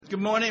Good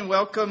morning.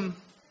 Welcome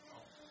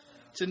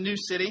to New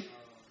City.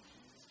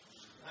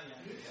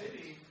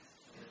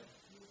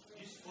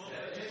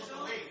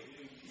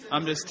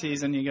 I'm just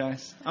teasing you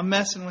guys. I'm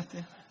messing with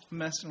you.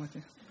 My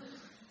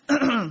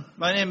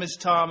name is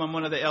Tom. I'm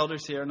one of the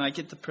elders here, and I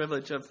get the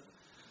privilege of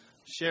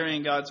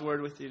sharing God's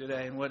Word with you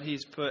today and what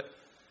He's put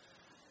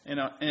in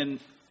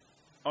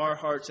our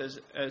hearts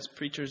as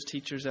preachers,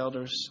 teachers,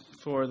 elders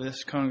for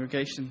this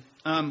congregation.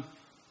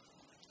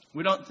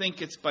 We don't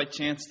think it's by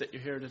chance that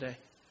you're here today.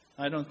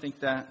 I don't think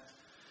that.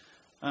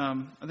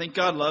 I think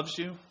God loves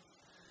you,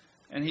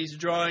 and He's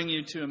drawing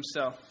you to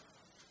Himself.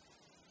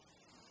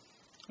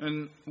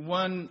 And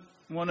one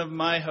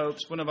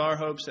of our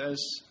hopes as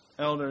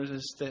elders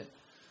is that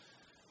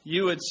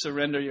you would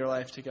surrender your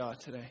life to God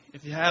today.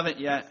 If you haven't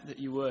yet, that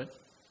you would.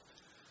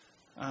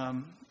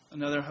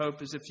 Another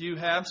hope is if you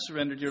have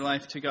surrendered your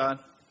life to God,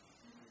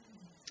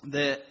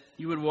 that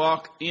you would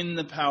walk in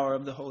the power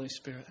of the Holy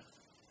Spirit.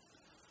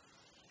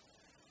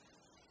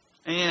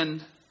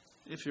 And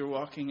if you're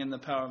walking in the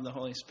power of the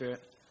Holy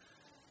Spirit,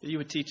 that you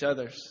would teach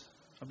others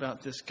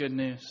about this good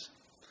news.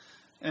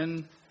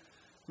 And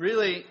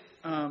really,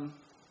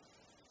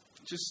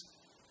 just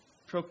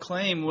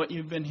proclaim what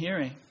you've been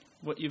hearing,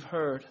 what you've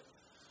heard.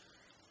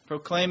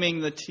 Proclaiming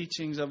the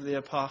teachings of the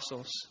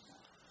apostles.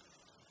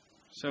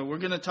 So we're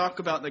going to talk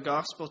about the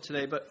gospel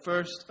today, but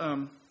first,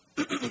 I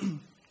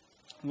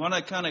want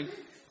to kind of,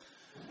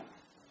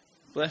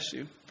 bless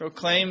you,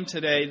 proclaim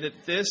today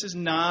that this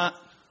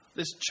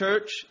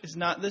church is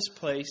not this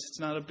place. It's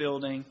not a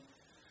building.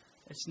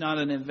 It's not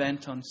an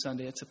event on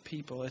Sunday. It's a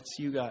people. It's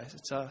you guys.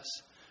 It's us.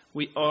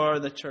 We are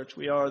the church.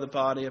 We are the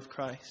body of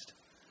Christ.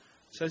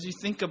 So as you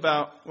think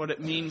about what it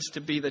means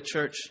to be the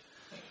church,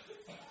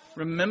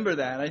 remember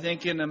that. I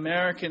think in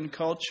American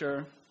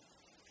culture,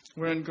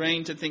 we're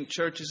ingrained to think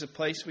church is a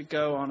place we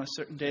go on a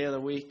certain day of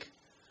the week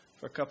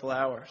for a couple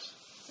hours.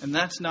 And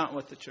that's not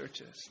what the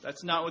church is.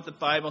 That's not what the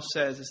Bible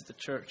says is the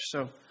church.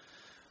 So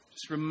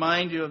just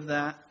remind you of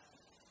that.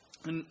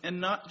 And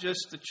not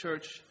just the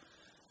church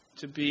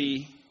to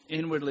be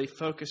inwardly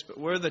focused, but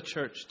we're the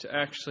church to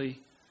actually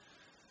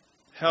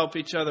help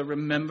each other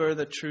remember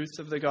the truth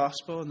of the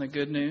gospel and the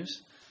good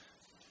news,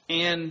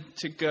 and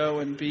to go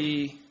and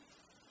be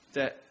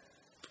that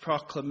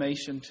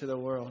proclamation to the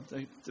world.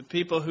 The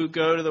people who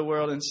go to the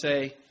world and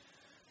say,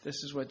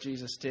 this is what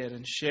Jesus did,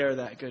 and share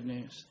that good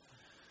news.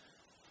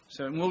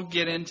 So, and we'll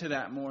get into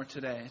that more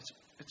today.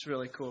 It's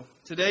really cool.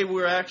 Today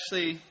we're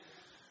actually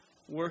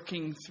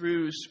working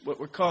through what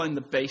we're calling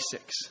the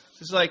basics.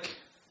 This is like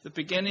the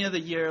beginning of the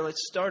year.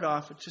 Let's start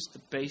off with just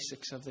the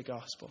basics of the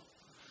gospel.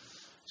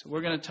 So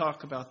we're going to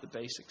talk about the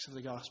basics of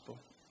the gospel.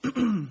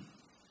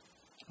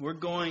 We're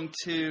going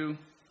to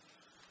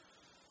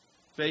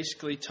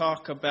basically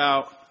talk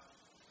about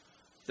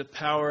the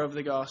power of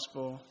the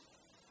gospel,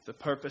 the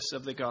purpose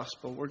of the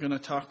gospel. We're going to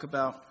talk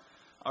about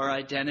our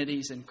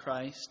identities in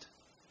Christ.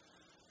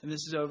 And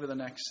this is over the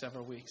next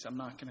several weeks. I'm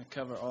not going to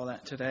cover all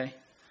that today.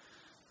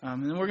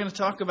 And then we're going to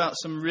talk about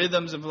some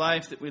rhythms of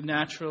life that we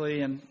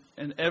naturally, and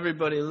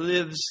everybody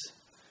lives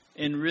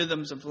in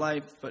rhythms of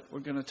life, but we're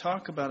going to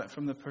talk about it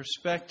from the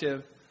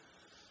perspective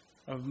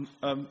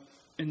of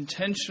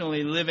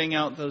intentionally living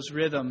out those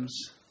rhythms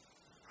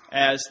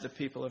as the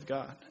people of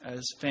God,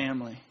 as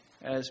family,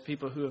 as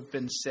people who have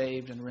been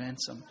saved and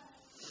ransomed.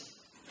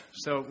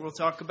 So we'll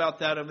talk about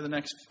that over the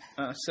next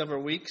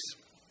several weeks.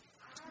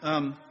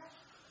 For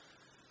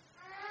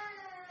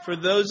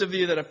those of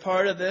you that are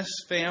part of this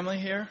family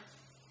here,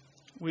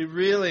 we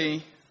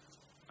really,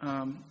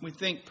 we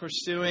think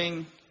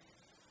pursuing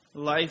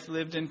life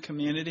lived in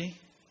community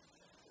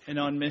and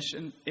on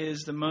mission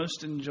is the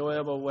most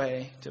enjoyable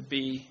way to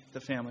be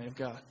the family of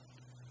God.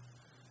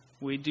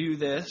 We do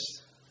this,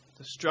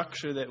 the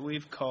structure that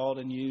we've called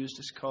and used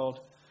is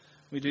called,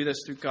 we do this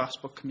through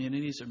gospel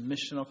communities or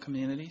missional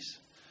communities,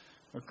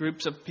 or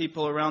groups of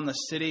people around the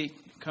city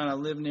kind of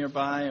live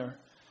nearby or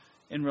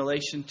in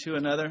relation to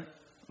another.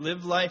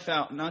 Live life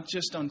out, not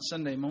just on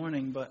Sunday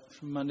morning, but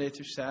from Monday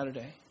through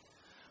Saturday.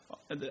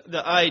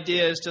 The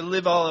idea is to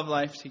live all of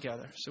life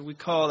together. So we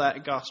call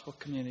that gospel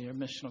community or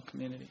missional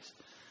communities.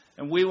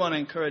 And we want to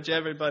encourage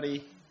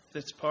everybody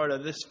that's part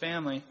of this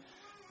family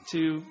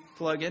to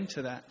plug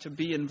into that, to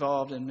be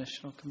involved in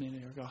missional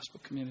community or gospel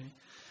community.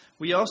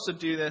 We also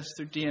do this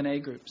through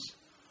DNA groups.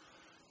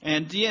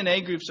 And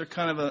DNA groups are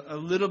kind of a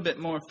little bit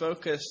more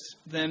focused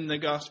than the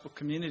gospel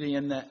community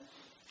in that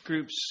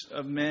groups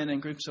of men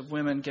and groups of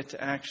women get to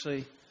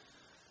actually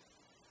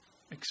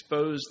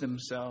expose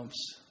themselves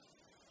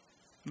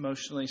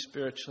emotionally,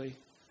 spiritually,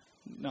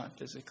 not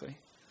physically.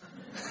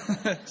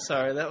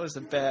 Sorry, that was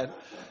a bad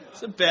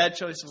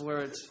choice of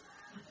words.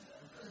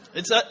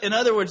 In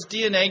other words,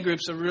 DNA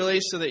groups are really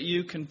so that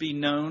you can be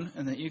known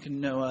and that you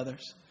can know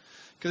others.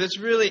 Because it's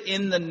really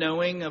in the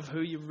knowing of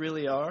who you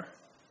really are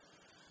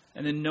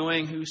and in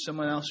knowing who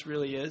someone else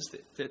really is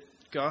that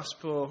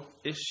gospel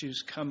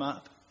issues come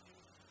up.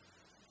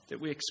 That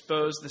we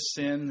expose the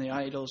sin, the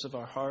idols of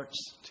our hearts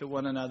to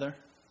one another.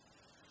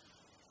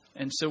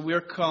 And so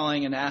we're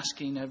calling and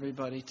asking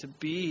everybody to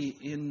be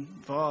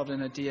involved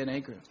in a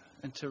DNA group.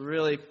 and to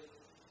really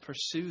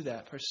pursue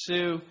that.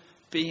 Pursue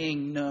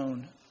being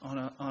known on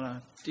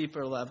a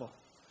deeper level.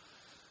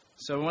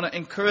 So I want to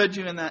encourage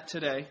you in that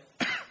today.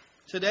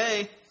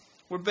 Today,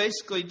 we're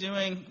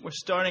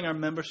starting our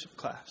membership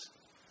class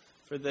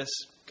for this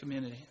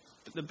community.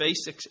 The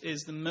basics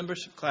is the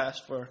membership class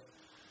for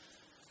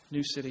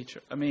New City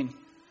Church.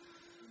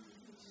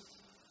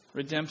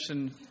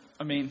 Redemption.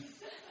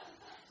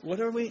 What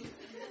are we?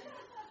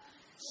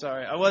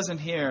 Sorry, I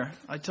wasn't here.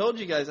 I told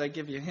you guys I'd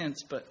give you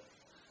hints, but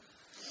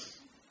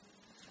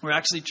we're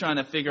actually trying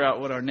to figure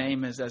out what our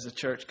name is as a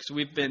church, because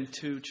we've been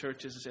two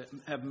churches that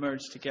have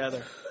merged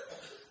together.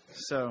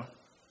 So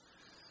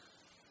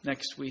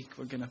next week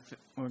we're gonna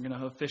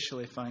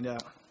officially find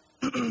out.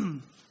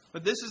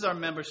 But this is our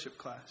membership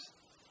class,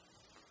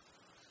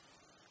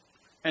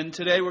 and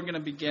today we're going to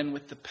begin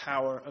with the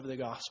power of the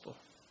gospel.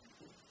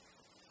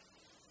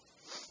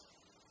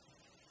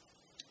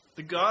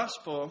 The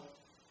gospel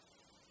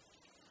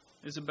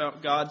is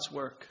about God's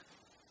work.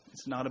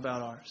 It's not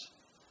about ours.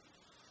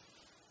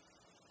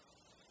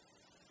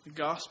 The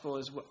gospel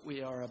is what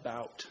we are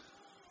about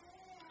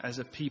as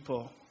a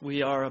people.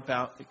 We are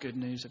about the good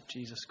news of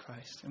Jesus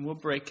Christ. And we'll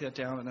break that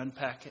down and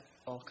unpack it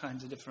all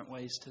kinds of different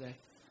ways today.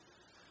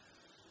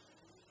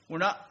 We're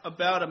not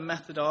about a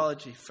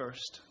methodology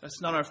first. That's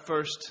not our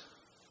first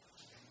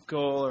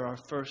goal or our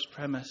first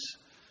premise.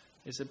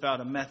 Is about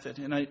a method.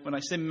 And when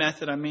I say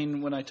method, I mean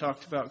when I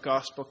talked about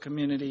gospel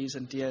communities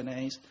and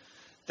DNAs.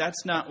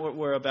 That's not what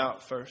we're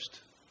about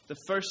first. The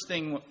first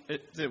thing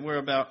that we're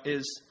about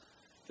is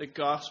the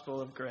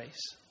gospel of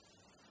grace.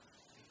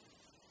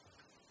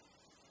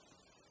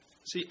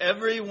 See,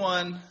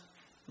 everyone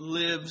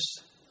lives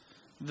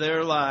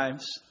their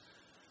lives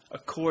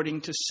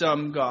according to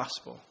some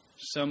gospel,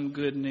 some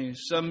good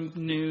news,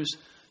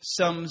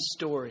 some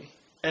story.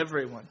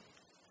 Everyone.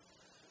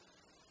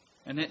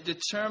 And it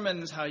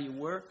determines how you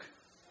work,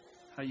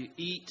 how you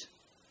eat,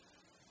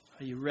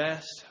 how you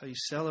rest, how you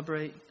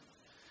celebrate.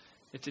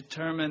 It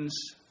determines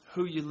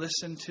who you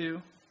listen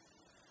to.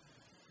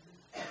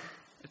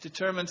 It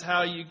determines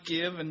how you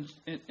give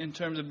in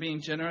terms of being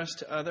generous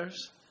to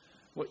others.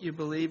 What you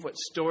believe, what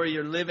story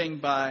you're living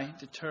by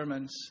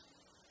determines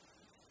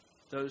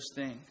those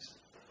things.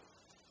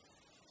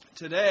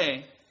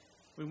 Today,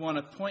 we want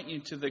to point you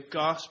to the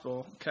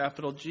gospel,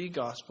 capital G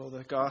gospel,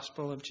 the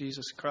gospel of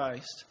Jesus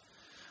Christ.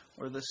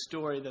 Or the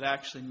story that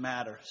actually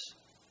matters.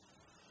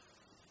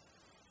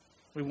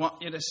 We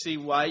want you to see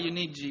why you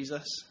need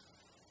Jesus.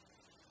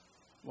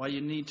 Why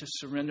you need to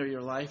surrender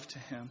your life to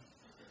Him.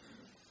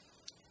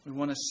 We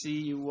want to see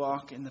you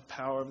walk in the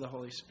power of the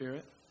Holy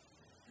Spirit.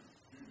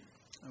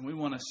 And we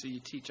want to see you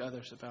teach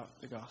others about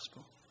the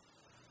gospel.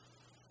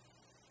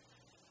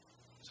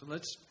 So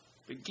let's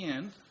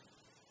begin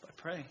by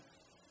praying.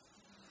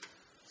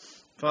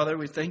 Father,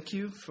 we thank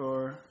you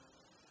for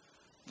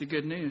the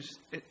good news.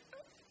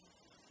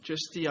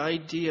 Just the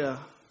idea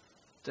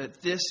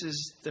that this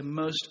is the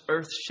most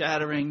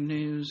earth-shattering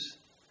news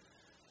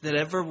that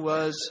ever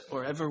was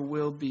or ever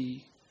will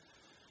be.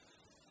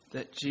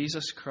 That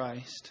Jesus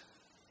Christ,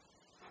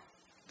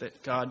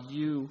 that God,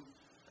 you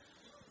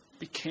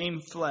became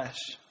flesh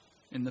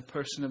in the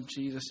person of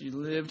Jesus. You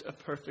lived a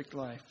perfect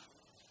life.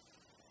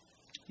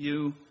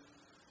 You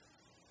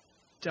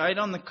died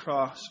on the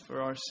cross for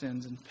our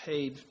sins and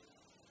paid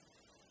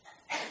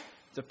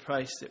the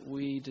price that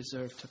we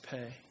deserve to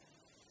pay.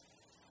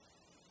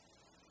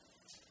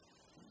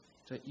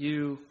 That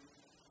you,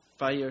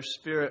 by your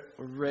Spirit,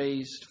 were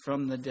raised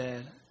from the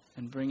dead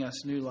and bring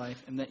us new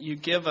life. And that you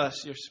give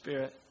us your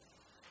Spirit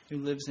who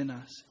lives in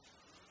us.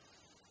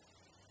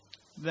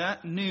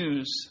 That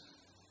news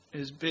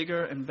is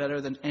bigger and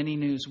better than any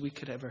news we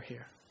could ever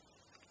hear.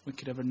 We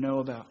could ever know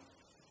about.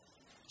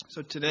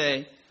 So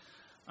today,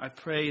 I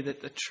pray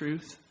that the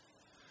truth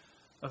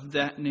of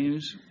that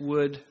news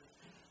would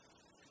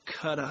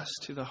cut us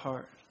to the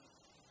heart.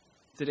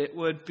 That it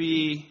would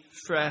be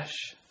fresh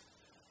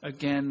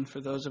again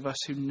for those of us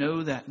who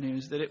know that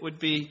news, that it would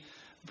be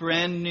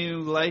brand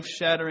new,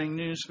 life-shattering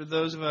news for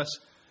those of us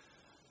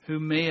who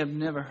may have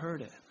never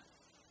heard it.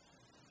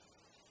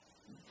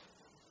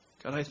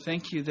 God, I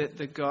thank you that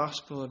the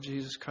gospel of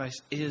Jesus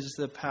Christ is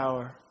the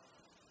power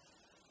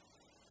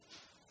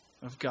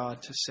of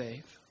God to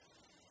save.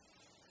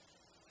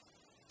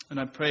 And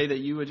I pray that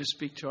you would just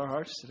speak to our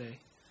hearts today.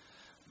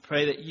 I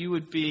pray that you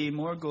would be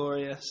more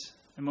glorious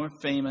and more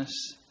famous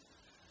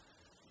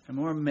and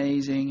more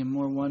amazing and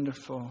more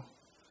wonderful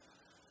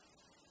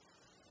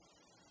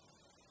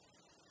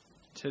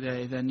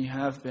today than you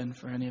have been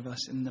for any of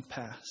us in the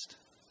past.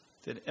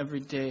 That every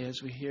day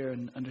as we hear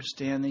and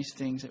understand these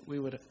things, that we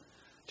would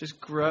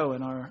just grow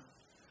in our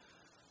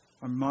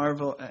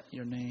marvel at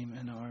your name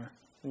and our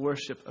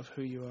worship of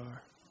who you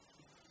are.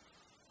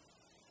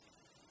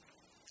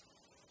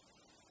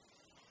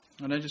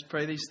 And I just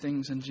pray these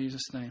things in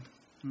Jesus' name.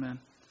 Amen.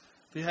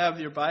 If you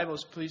have your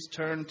Bibles, please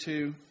turn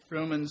to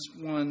Romans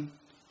 1,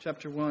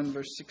 chapter 1,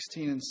 verse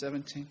 16 and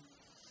 17.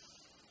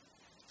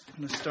 I'm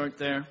going to start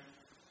there.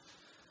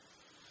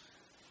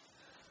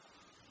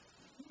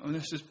 And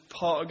this is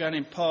Paul, a guy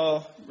named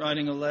Paul,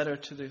 writing a letter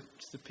to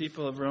the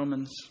people of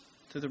Romans,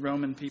 to the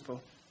Roman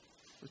people,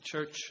 the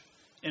church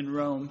in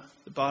Rome,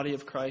 the body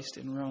of Christ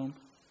in Rome.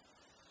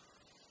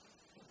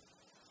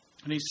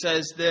 And he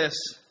says this,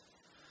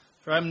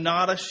 "For I'm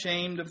not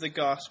ashamed of the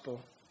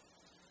gospel,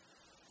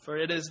 for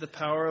it is the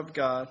power of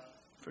God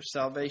for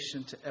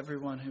salvation to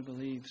everyone who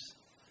believes,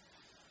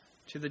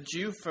 to the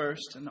Jew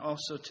first and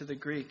also to the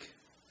Greek.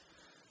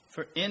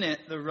 For in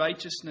it the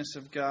righteousness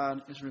of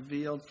God is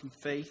revealed from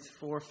faith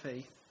for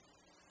faith,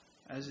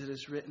 as it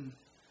is written,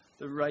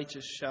 the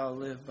righteous shall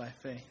live by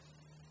faith."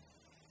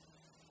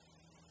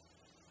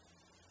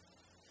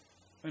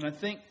 And I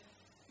think,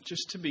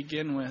 just to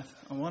begin with,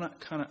 I want to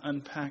kind of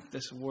unpack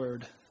this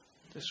word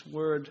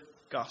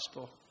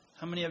gospel.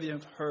 How many of you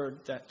have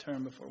heard that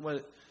term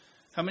before?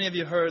 How many of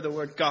you heard the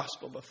word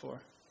gospel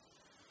before?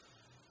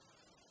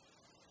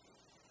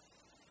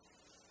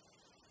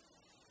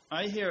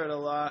 I hear it a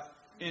lot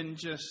in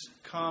just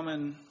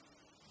common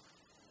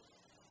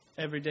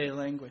everyday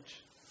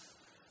language.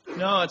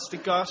 No, it's the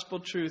gospel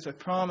truth. I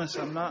promise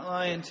I'm not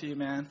lying to you,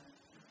 man.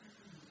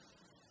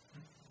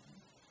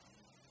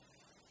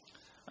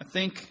 I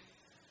think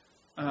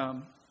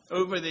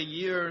over the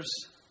years,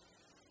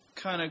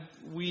 kind of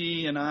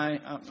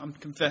I'm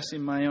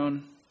confessing my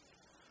own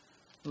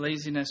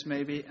laziness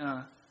maybe,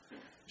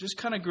 just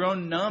kind of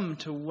grown numb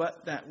to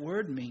what that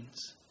word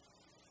means.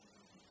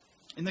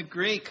 In the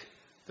Greek,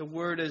 the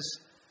word is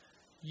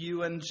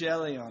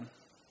euangelion,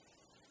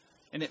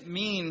 and it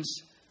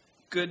means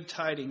good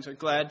tidings or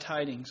glad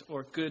tidings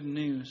or good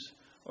news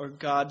or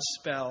God's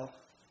spell.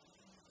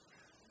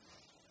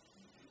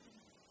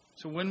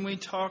 So when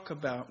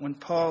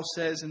Paul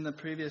says in the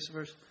previous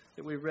verse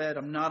that we read,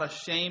 "I'm not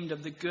ashamed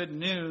of the good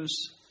news,"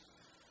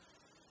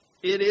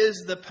 it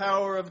is the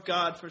power of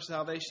God for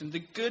salvation. The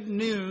good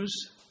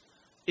news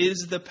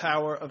is the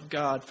power of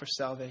God for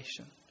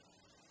salvation.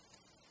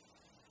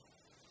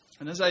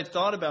 And as I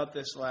thought about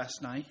this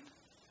last night,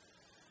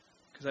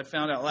 because I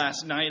found out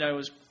last night I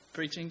was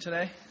preaching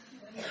today,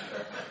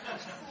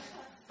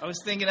 I was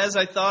thinking as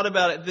I thought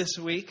about it this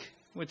week,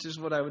 which is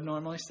what I would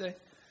normally say.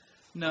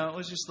 No, it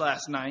was just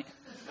last night.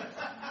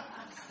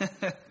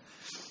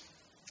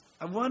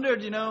 I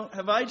wondered,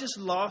 have I just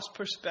lost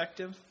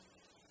perspective?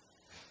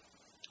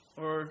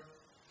 Or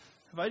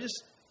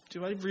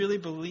do I really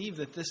believe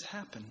that this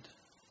happened?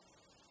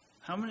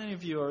 How many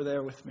of you are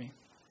there with me?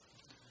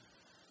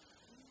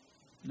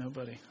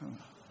 Nobody. Oh,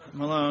 I'm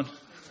alone.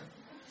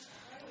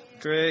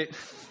 Great.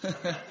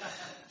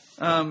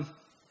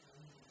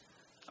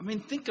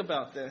 Think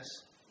about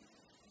this.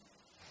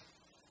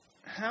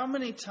 How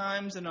many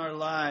times in our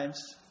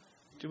lives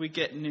do we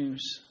get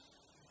news?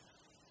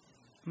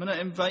 I'm going to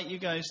invite you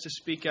guys to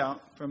speak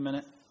out for a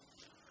minute.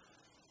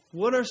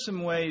 What are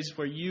some ways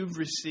where you've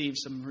received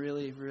some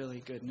really,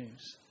 really good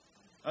news?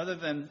 Other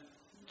than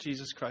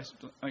Jesus Christ,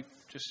 like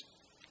just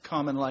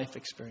common life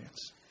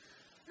experience.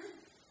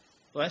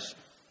 Bless you.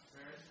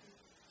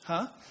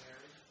 Huh?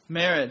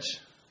 Marriage.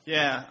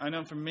 Yeah, I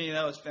know for me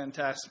that was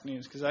fantastic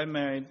news because I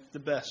married the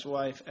best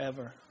wife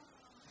ever.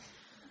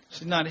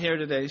 She's not here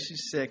today.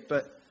 She's sick,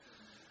 but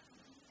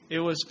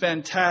it was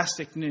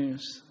fantastic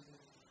news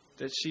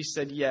that she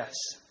said yes.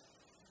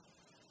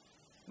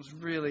 It was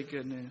really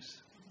good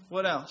news.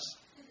 What else?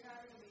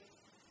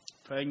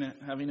 Pregnant,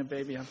 having a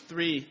baby. I have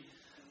three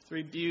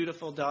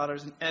beautiful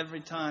daughters, and every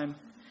time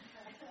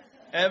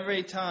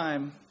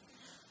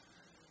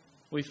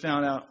we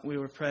found out we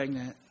were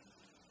pregnant,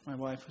 my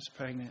wife was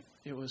pregnant,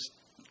 it was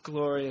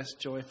glorious,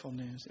 joyful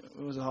news. It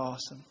was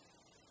awesome.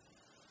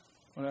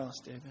 What else,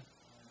 David? When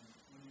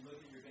you look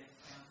at your bank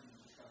account and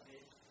you just got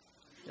paid.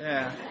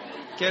 Yeah,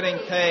 getting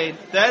paid.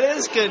 That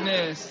is good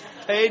news.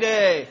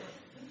 Payday.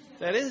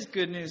 That is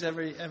good news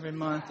every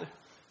month.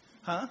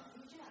 Huh?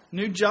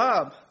 New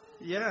job.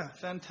 Yeah,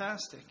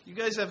 fantastic. You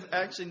guys have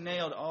actually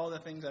nailed all the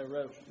things I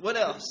wrote. What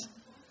else?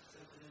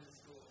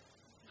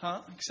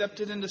 Huh?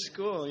 Accepted into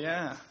school.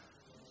 Yeah.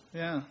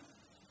 Yeah.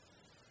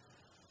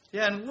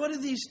 Yeah, and what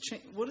does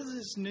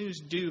this news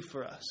do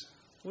for us?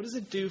 What does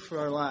it do for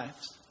our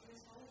lives?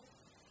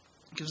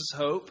 It gives us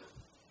hope.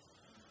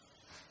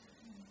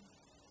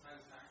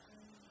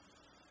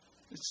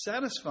 It's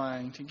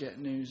satisfying to get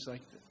news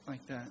like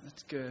that.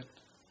 That's good.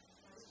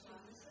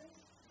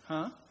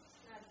 Huh?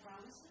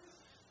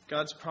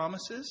 God's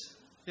promises?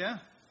 Yeah.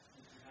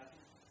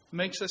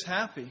 Makes us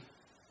happy.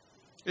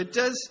 It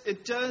does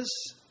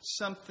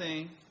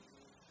something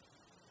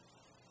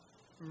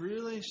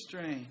really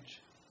strange.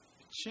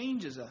 It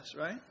changes us,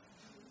 right?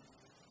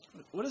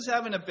 What does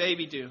having a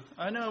baby do?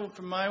 I know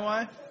for my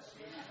wife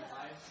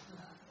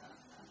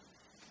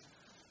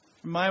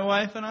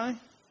and I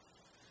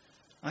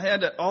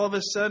had to, all of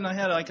a sudden I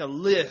had like a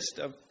list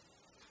of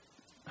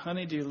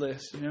honeydew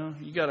list,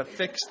 you got to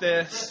fix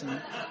this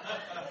and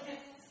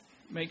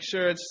make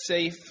sure it's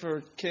safe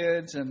for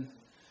kids, and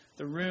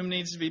the room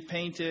needs to be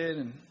painted,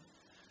 and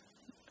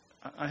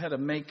I had to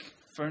make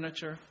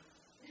furniture.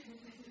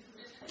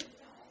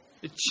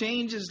 It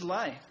changes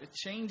life. It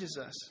changes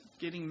us.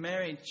 Getting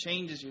married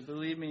changes you.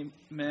 Believe me,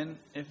 men,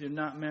 if you're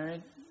not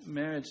married,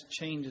 marriage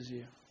changes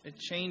you. It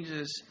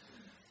changes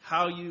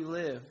how you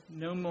live.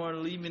 No more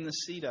leaving the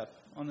seat up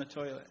on the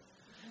toilet.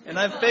 And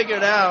I've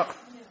figured out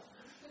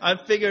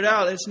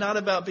it's not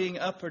about being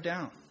up or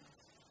down.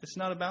 It's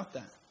not about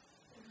that.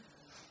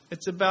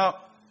 It's about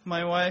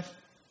my wife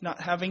not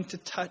having to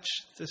touch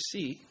the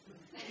seat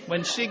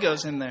when she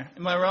goes in there.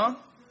 Am I wrong?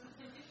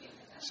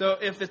 So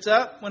if it's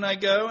up when I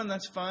go, and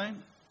that's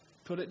fine,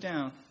 put it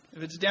down.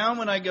 If it's down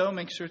when I go,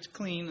 make sure it's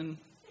clean. And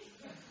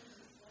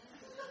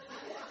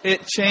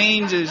it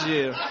changes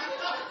you.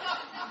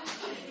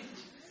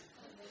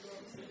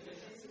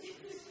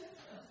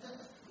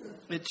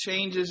 It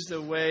changes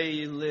the way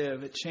you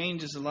live. It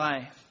changes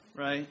life,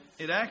 right?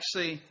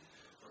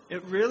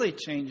 It really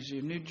changes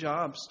you. New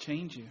jobs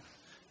change you.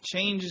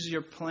 Changes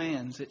your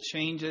plans. It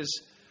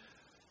changes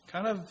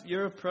kind of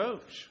your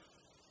approach.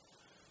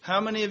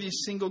 How many of you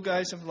single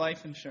guys have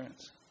life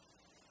insurance?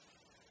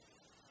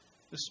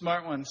 The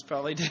smart ones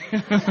probably do.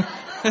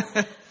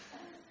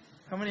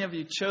 How many of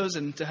you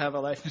chosen to have a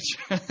life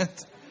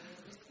insurance?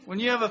 When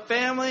you have a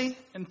family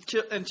and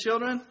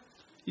children,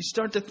 you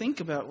start to think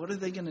about, what are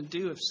they going to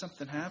do if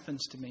something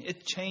happens to me?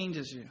 It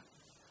changes you.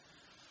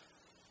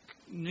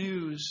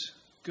 News,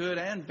 good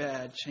and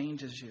bad,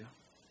 changes you.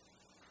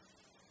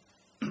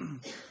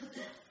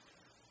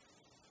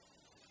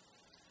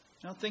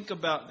 Now think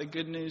about the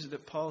good news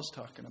that Paul's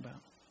talking about.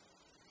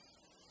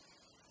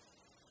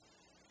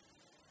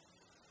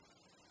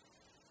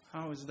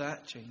 How has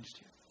that changed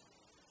you?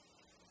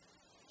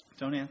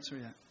 Don't answer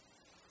yet.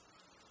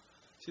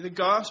 See, the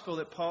gospel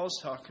that Paul's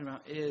talking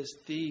about is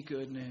the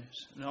good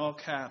news. In all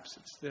caps,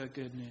 it's the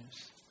good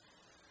news.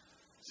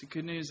 It's the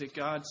good news that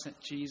God sent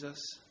Jesus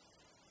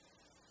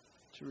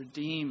to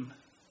redeem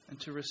and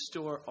to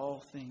restore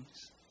all things.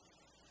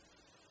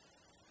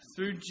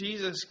 Through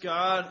Jesus,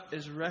 God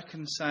is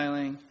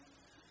reconciling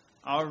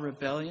our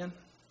rebellion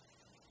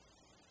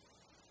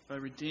by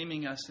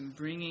redeeming us and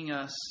bringing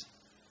us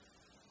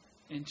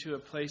into a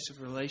place of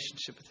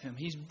relationship with Him.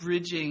 He's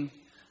bridging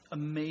a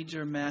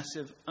major,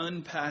 massive,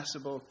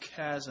 unpassable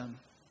chasm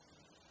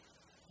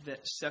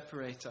that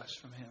separates us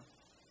from Him,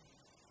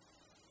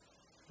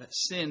 that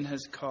sin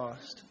has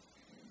caused.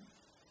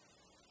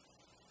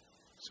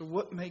 So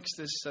what makes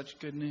this such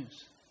good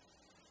news?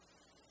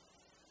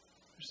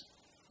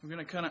 We're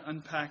going to kind of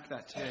unpack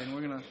that today, and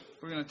we're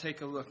going to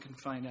take a look and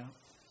find out.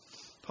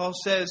 Paul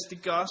says the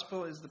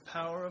gospel is the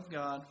power of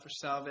God for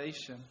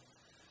salvation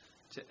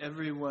to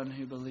everyone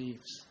who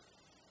believes.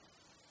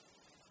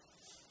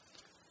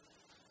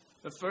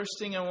 The first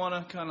thing I want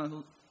to kind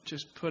of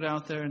just put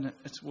out there, and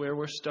it's where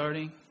we're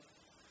starting,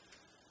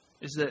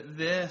 is that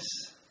this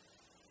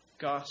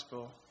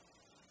gospel,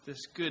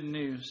 this good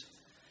news,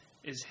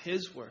 is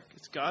His work.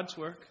 It's God's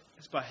work.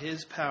 It's by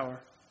His power.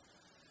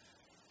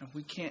 And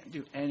we can't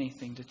do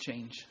anything to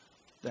change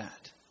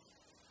that.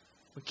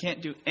 We can't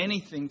do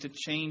anything to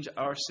change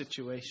our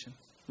situation.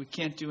 We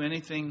can't do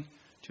anything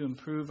to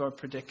improve our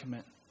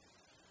predicament.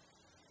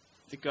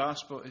 The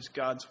gospel is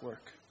God's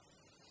work.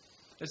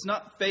 It's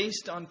not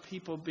based on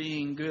people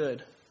being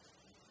good.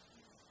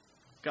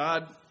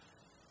 God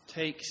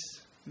takes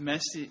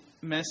messy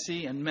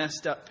and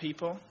messed up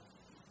people,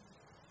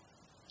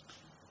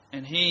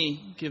 and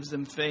He gives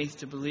them faith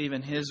to believe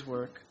in His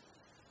work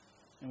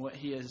and what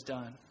He has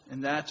done.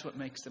 And that's what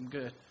makes them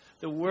good.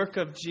 The work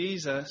of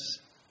Jesus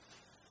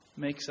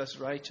makes us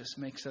righteous,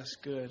 makes us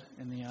good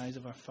in the eyes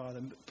of our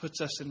Father,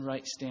 puts us in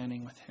right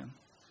standing with Him.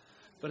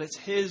 But it's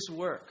His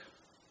work.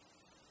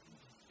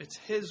 It's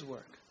His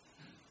work.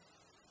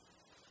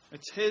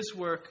 It's His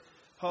work.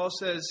 Paul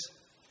says,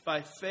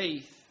 by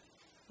faith.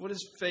 What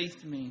does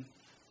faith mean?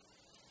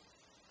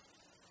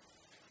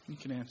 You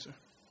can answer.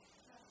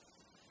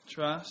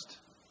 Trust.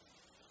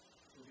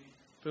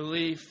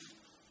 Belief.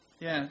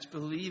 Yeah, it's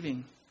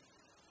believing.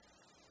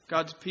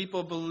 God's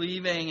people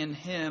believing in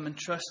Him and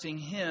trusting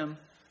Him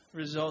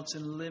results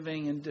in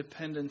living in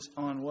dependence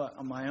on what?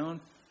 On my own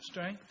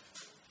strength?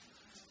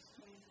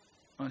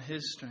 On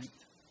His strength.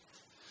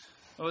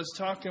 I was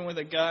talking with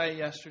a guy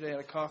yesterday at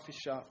a coffee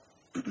shop.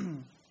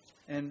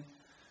 And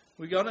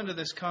we got into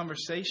this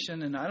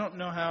conversation, and I don't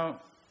know how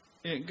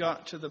it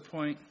got to the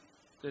point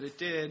that it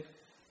did.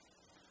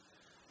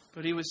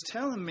 But he was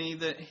telling me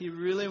that he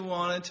really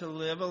wanted to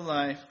live a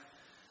life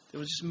that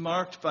was just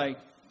marked by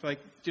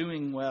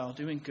doing well,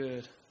 doing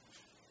good.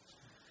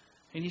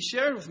 And he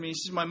shared with me, he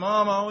says, my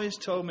mom always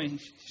told me,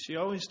 she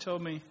always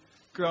told me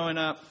growing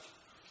up,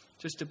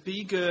 just to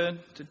be good,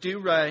 to do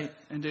right,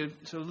 and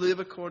to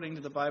live according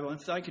to the Bible. And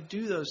if I could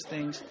do those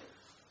things,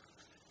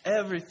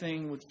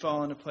 everything would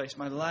fall into place.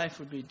 My life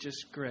would be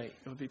just great.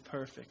 It would be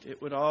perfect.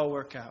 It would all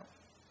work out.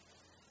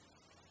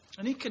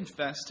 And he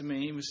confessed to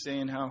me, he was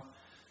saying how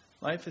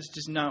life has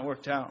just not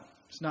worked out.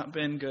 It's not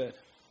been good.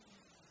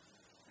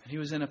 And he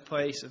was in a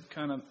place of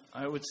kind of,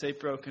 I would say,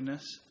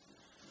 brokenness.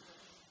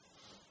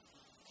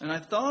 And I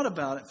thought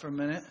about it for a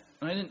minute.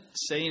 And I didn't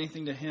say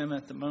anything to him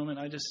at the moment.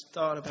 I just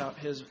thought about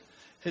his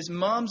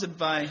mom's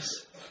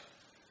advice.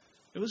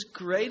 It was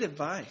great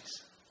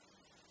advice.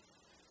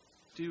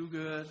 Do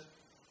good.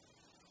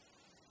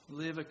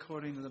 Live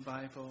according to the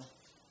Bible.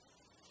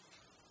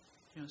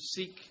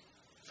 seek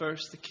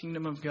first the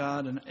kingdom of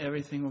God and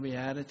everything will be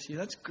added to you.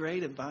 That's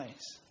great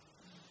advice.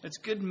 It's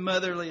good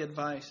motherly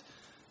advice.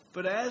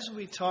 But as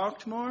we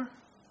talked more,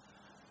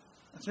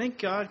 I think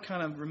God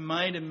kind of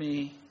reminded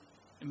me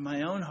in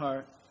my own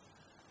heart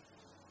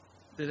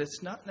that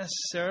it's not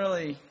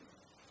necessarily,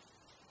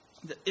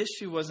 the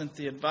issue wasn't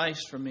the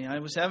advice for me. I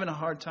was having a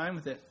hard time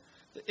with it.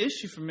 The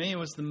issue for me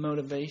was the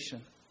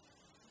motivation.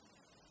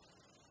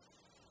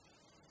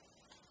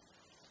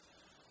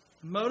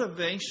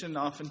 Motivation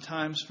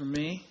oftentimes for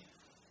me,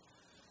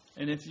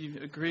 and if you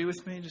agree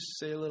with me, just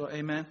say a little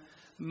amen.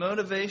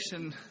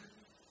 Motivation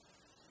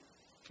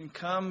can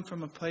come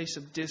from a place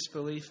of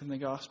disbelief in the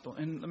gospel.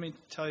 And let me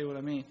tell you what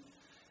I mean.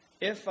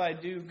 If I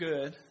do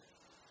good,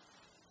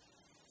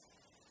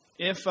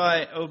 if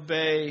I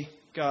obey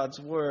God's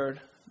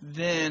word,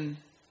 then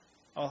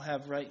I'll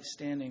have right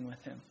standing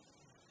with Him.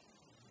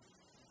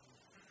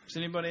 Does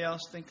anybody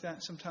else think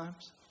that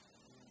sometimes?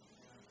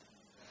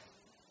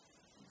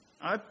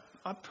 I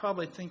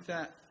probably think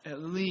that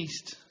at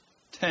least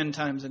 10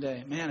 times a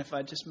day. Man, if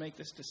I just make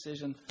this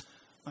decision,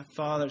 my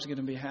Father's going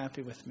to be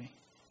happy with me.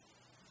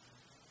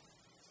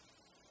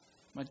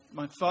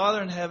 My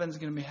Father in heaven is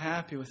going to be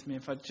happy with me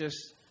if I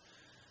just,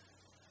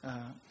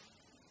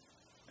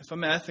 if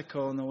I'm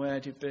ethical in the way I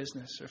do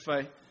business, or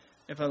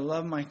if I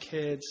love my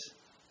kids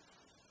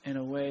in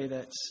a way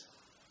that's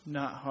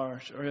not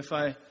harsh, or if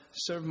I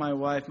serve my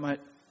wife,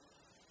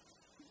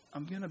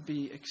 I'm going to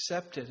be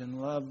accepted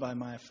and loved by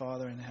my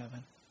Father in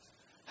heaven.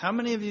 How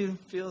many of you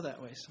feel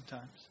that way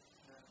sometimes?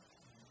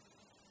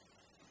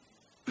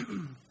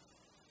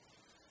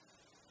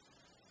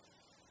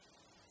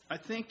 I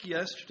think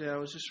yesterday I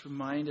was just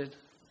reminded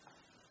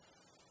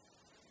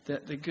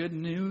that the good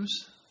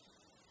news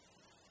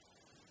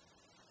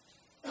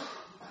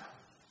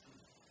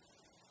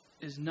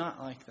is not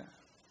like that.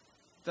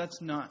 That's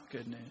not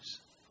good news.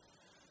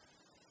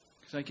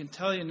 Because I can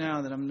tell you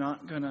now that I'm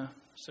not going to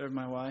serve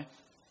my wife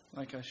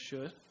like I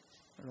should,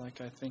 or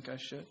like I think I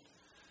should.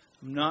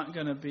 I'm not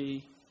going to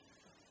be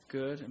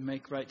good and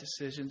make right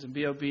decisions and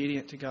be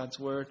obedient to God's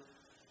word.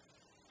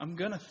 I'm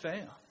going to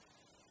fail.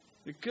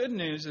 The good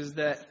news is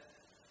that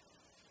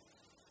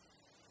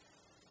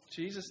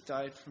Jesus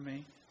died for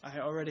me. I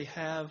already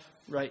have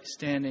right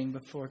standing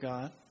before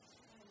God.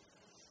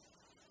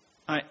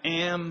 I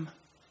am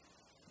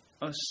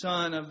a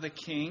son of the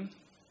King.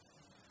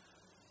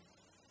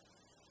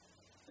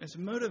 It's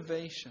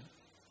motivation.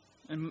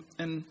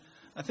 And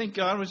I think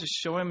God was just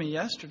showing me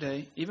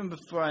yesterday, even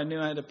before I knew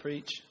I had to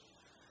preach,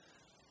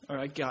 or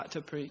I got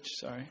to preach,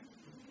 sorry.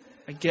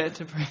 I get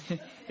to preach.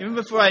 Even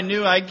before I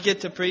knew I'd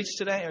get to preach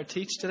today or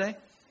teach today,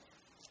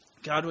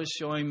 God was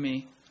showing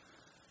me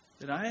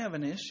that I have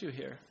an issue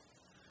here.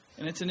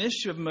 And it's an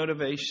issue of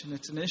motivation.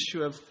 It's an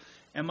issue of,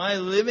 am I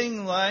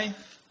living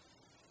life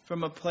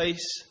from a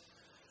place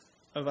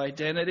of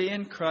identity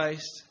in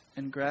Christ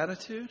and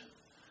gratitude?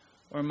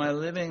 Or am I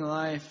living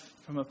life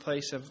from a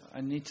place of,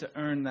 I need to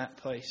earn that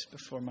place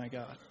before my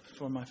God,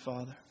 before my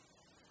Father?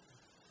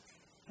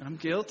 And I'm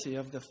guilty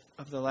of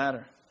the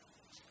latter.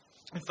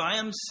 If I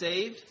am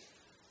saved,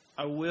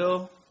 I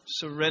will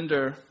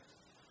surrender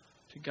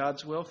to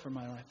God's will for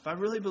my life. If I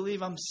really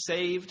believe I'm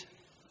saved,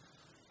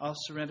 I'll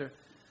surrender.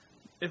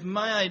 If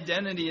my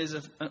identity is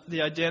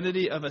the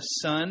identity of a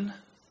son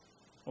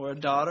or a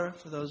daughter,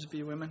 for those of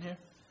you women here,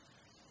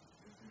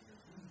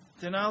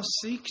 then I'll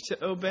seek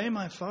to obey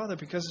my Father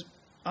because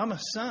I'm a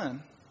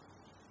son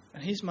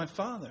and He's my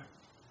Father.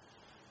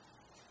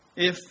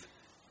 If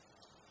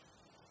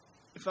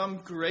I'm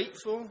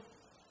grateful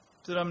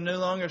that I'm no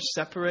longer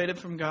separated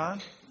from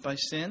God by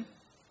sin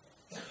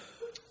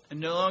and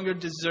no longer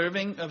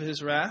deserving of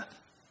His wrath,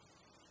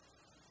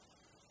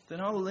 then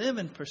I'll live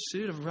in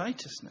pursuit of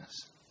righteousness.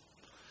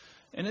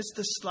 And it's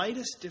the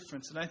slightest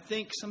difference. And I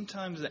think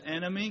sometimes the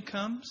enemy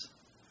comes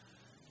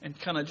and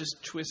kind of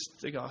just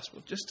twists the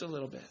gospel just a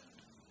little bit.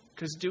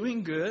 Because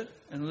doing good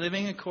and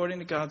living according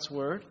to God's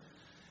word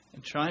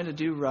and trying to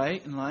do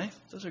right in life,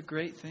 those are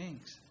great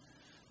things.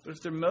 But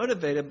if they're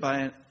motivated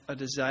by a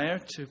desire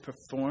to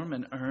perform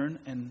and earn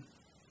and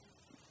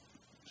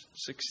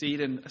succeed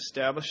in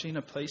establishing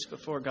a place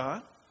before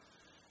God,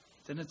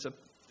 then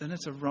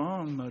it's a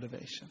wrong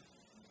motivation.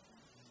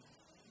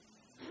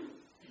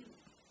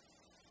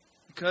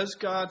 Because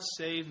God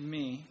saved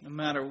me, no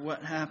matter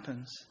what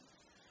happens,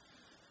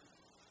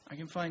 I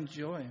can find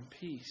joy and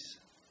peace.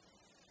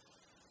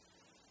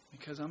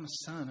 Because I'm a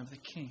son of the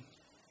King.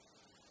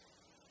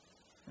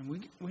 And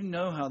we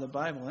know how the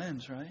Bible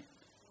ends, right?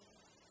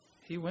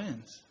 He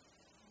wins.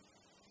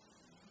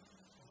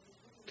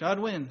 God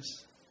wins.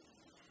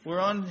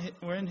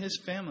 We're in His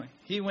family.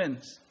 He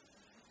wins.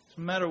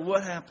 No matter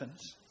what happens.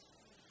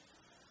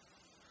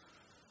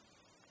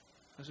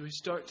 As we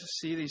start to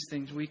see these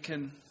things, we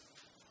can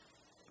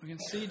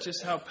see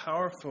just how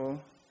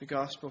powerful the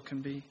gospel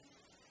can be.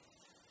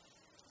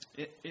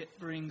 It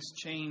brings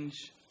change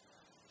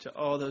to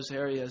all those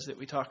areas that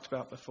we talked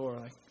about before,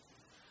 like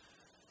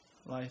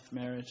life,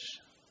 marriage,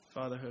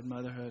 fatherhood,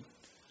 motherhood,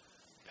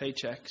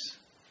 paychecks.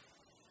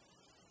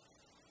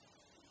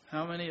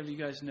 How many of you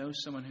guys know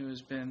someone who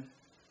has been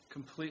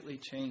completely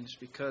changed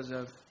because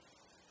of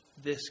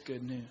this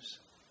good news.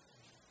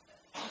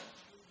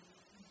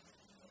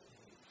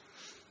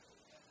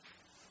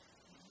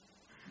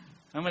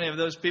 How many of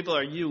those people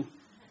are you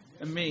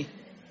and me?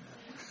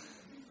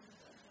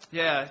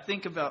 Yeah, I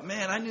think about,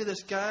 man, I knew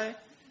this guy.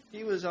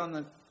 He was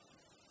on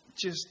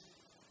just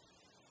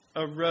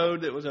a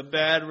road that was a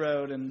bad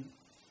road, and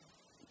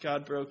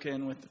God broke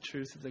in with the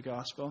truth of the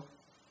gospel.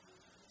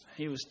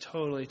 He was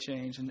totally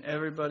changed, and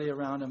everybody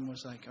around him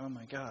was like, oh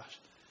my gosh,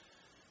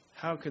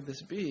 how could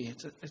this be?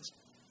 It's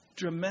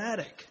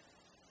dramatic.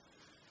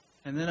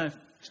 And then I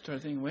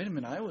started thinking, wait a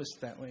minute, I was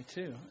that way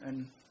too.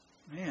 And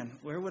man,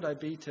 where would I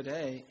be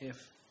today if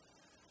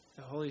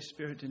the Holy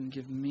Spirit didn't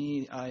give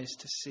me eyes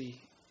to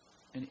see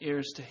and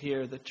ears to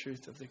hear the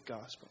truth of the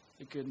gospel,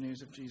 the good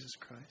news of Jesus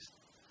Christ?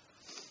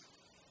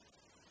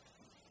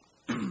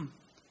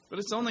 But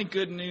it's only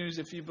good news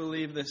if you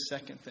believe this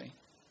second thing.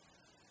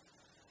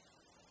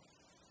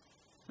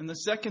 And the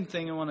second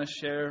thing I want to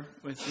share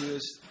with you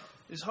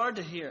is hard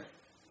to hear.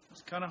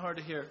 It's kind of hard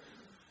to hear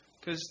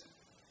because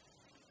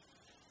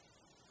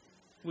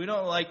we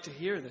don't like to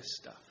hear this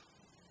stuff.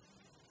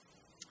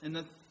 And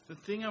the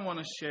thing I want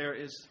to share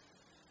is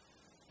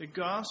the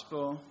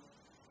gospel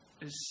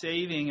is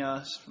saving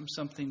us from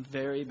something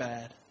very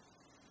bad.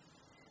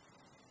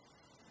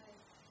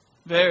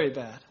 Very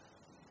bad.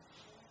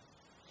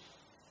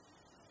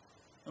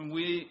 And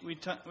we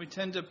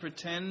tend to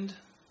pretend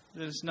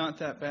that it's not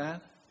that bad,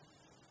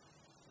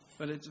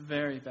 but it's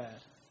very bad.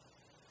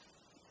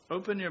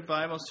 Open your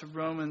Bibles to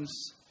Romans,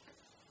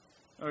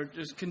 or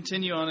just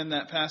continue on in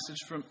that passage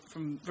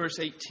from verse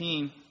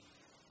 18.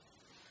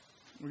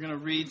 We're going to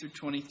read through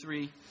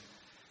 23.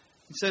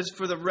 It says,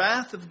 "For the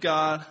wrath of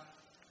God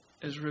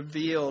is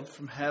revealed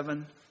from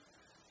heaven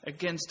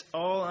against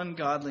all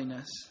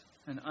ungodliness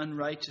and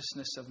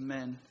unrighteousness of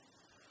men,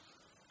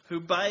 who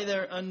by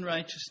their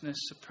unrighteousness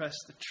suppress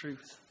the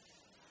truth.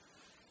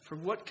 For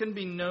what can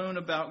be known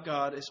about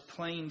God is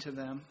plain to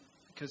them,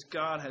 because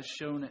God has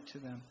shown it to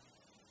them.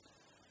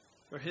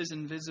 For his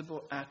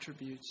invisible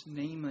attributes,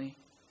 namely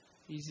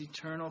his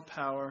eternal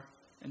power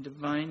and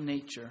divine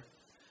nature,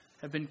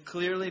 have been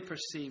clearly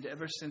perceived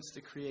ever since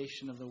the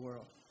creation of the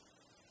world,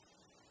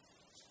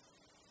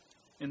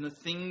 in the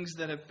things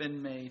that have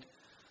been made.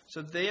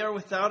 So they are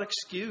without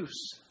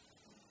excuse.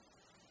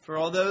 For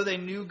although they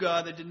knew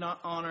God, they did not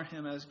honor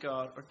him as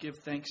God or give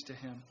thanks to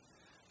him.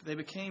 But they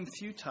became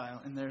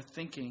futile in their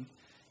thinking,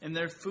 and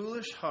their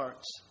foolish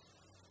hearts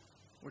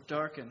were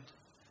darkened.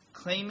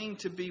 Claiming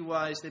to be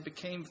wise, they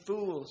became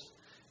fools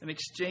and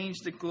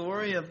exchanged the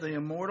glory of the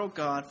immortal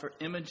God for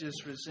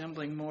images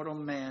resembling mortal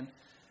man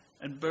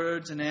and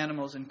birds and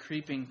animals and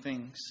creeping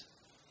things."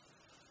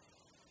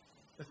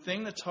 The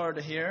thing that's hard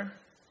to hear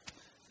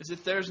is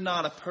that there's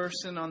not a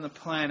person on the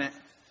planet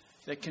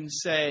that can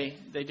say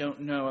they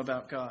don't know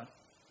about God.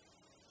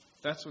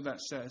 That's what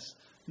that says.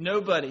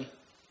 Nobody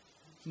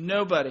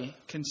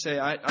can say,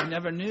 I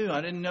never knew,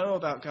 I didn't know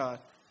about God.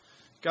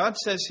 God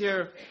says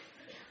here,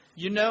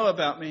 you know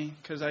about me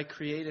because I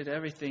created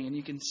everything, and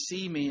you can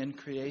see me in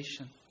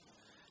creation.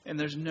 And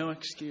there's no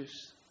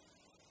excuse.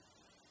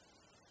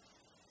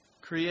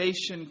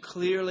 Creation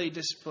clearly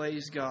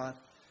displays God,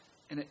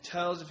 and it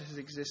tells of his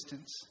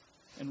existence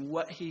and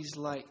what he's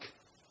like.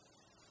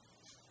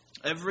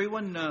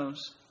 Everyone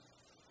knows,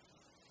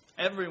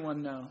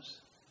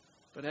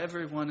 but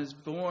everyone is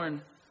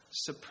born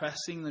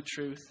suppressing the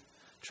truth,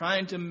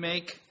 trying to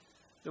make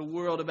the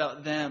world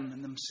about them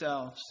and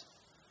themselves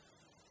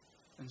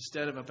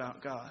instead of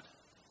about God.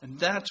 And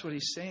that's what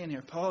he's saying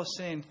here. Paul is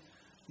saying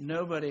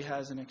nobody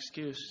has an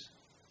excuse.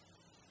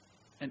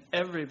 And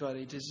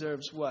everybody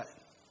deserves what?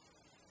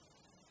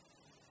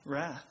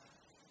 Wrath.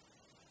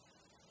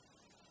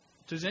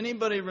 Does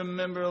anybody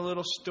remember a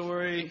little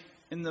story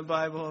in the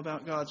Bible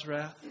about God's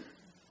wrath?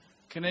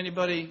 Can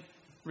anybody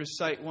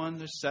recite one?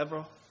 There's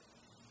several.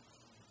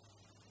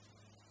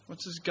 What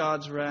does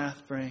God's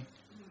wrath bring?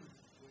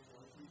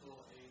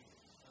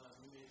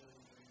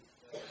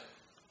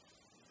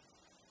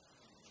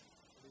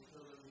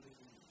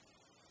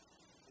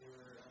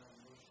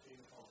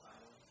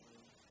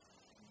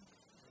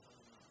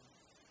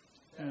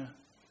 Yeah.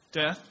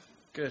 Death?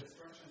 Good.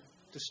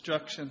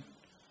 Destruction.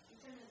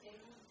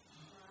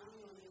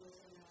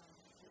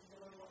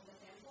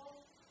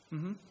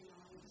 Mm-hmm.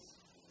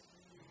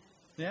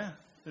 Yeah.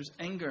 There's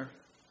anger.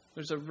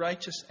 There's a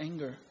righteous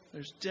anger.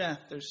 There's death.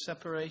 There's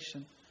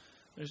separation.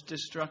 There's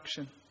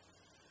destruction.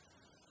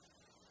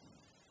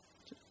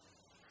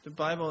 The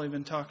Bible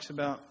even talks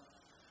about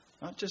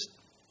not just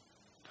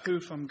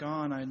poof, I'm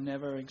gone, I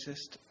never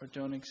exist or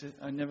don't exist.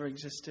 I never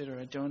existed or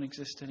I don't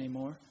exist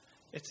anymore.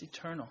 It's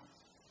eternal.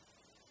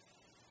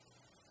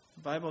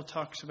 The Bible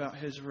talks about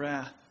his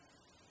wrath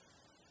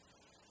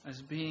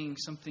as being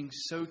something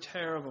so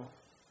terrible.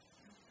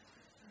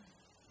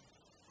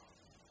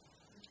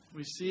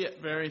 We see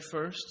it very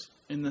first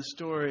in the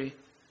story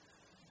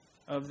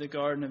of the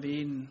Garden of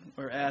Eden,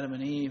 where Adam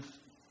and Eve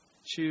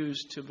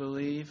choose to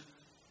believe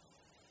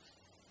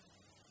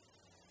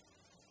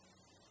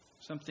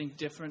something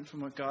different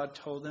from what God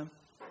told them.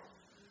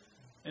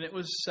 And it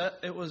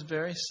was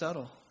very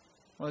subtle,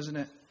 wasn't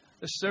it?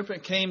 The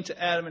serpent came to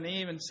Adam and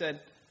Eve and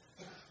said,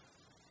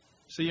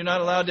 "So you're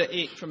not allowed to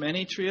eat from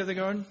any tree of the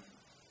garden?"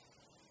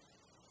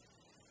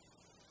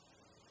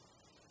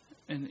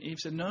 And Eve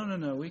said,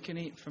 No, we can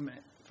eat from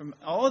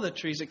all the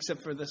trees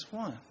except for this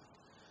one.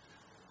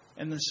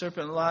 And the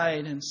serpent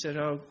lied and said,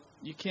 "Oh,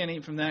 you can't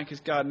eat from that because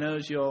God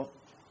knows your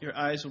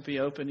eyes will be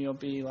open, you'll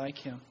be like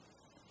Him."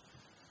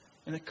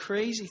 And the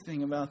crazy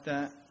thing about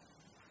that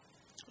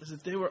was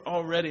that they were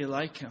already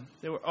like Him.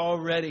 They were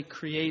already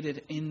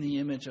created in the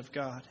image of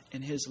God,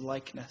 in His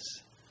likeness.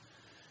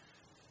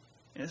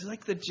 And it's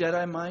like the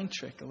Jedi mind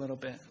trick a little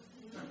bit.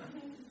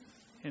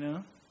 You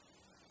know?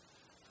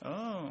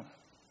 Oh.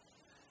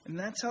 And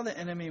that's how the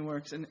enemy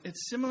works. And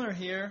it's similar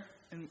here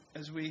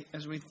as we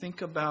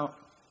think about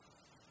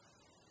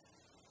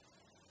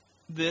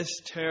this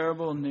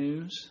terrible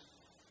news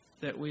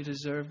that we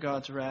deserve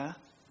God's wrath.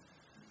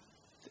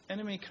 The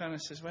enemy kind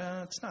of says,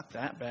 "Well, it's not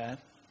that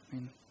bad. I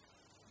mean,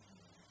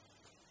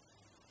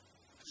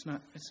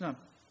 it's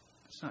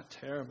not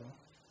terrible."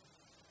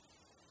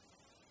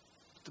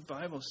 But the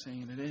Bible's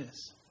saying it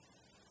is.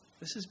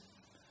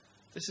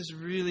 This is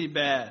really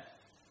bad.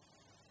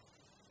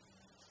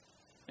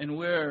 And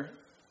we're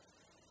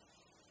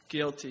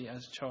guilty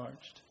as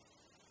charged.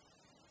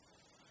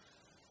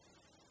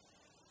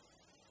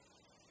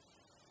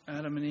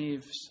 Adam and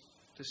Eve's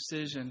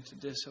decision to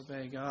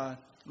disobey God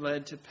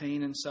led to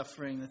pain and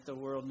suffering that the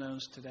world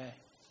knows today.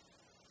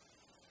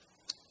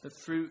 The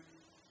fruit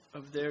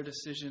of their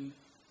decision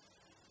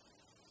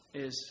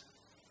is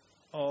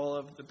all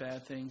of the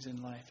bad things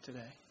in life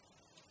today.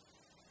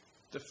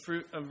 The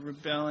fruit of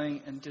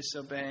rebelling and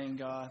disobeying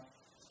God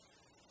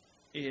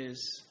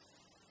is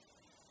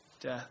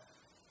death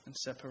and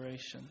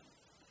separation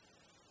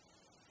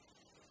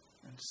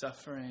and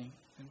suffering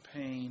and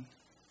pain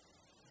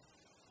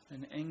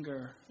and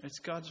anger. It's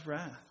God's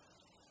wrath.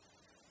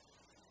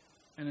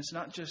 And it's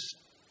not just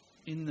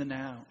in the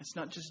now. It's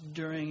not just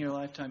during your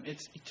lifetime.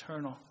 It's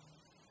eternal.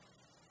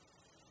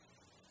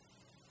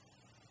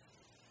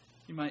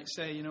 You might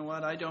say, "You know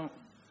what? I don't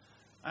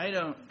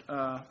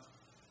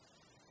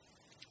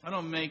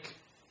make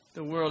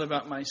the world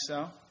about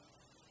myself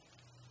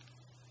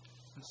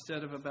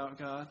instead of about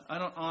God. I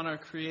don't honor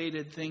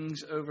created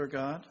things over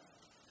God."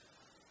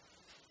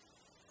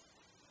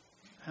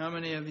 How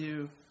many of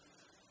you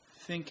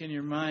think in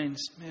your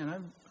minds, "Man,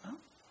 I'm a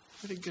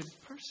pretty good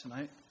person.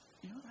 I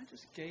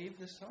just gave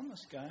this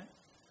homeless guy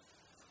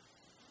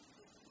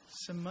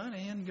some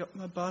money and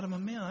bought him a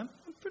meal. I'm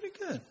pretty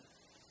good.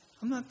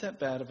 I'm not that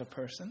bad of a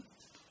person."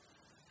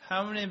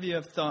 How many of you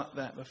have thought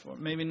that before?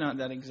 Maybe not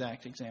that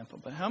exact example,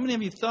 but how many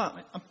of you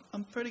thought,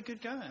 I'm a pretty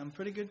good guy, I'm a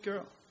pretty good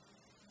girl?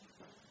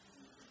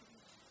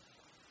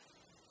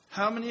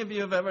 How many of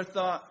you have ever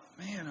thought,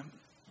 "Man,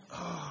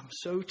 I'm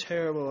so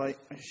terrible. I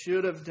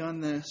should have done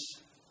this,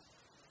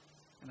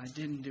 and I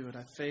didn't do it.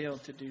 I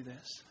failed to do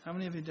this"? How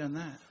many of you have done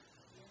that?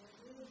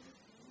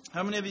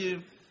 How many of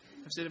you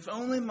have said, "If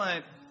only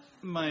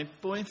my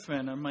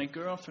boyfriend or my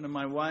girlfriend or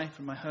my wife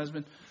or my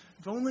husband,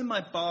 if only my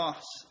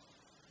boss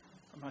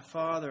or my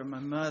father or my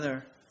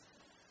mother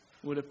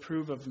would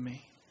approve of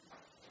me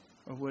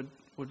or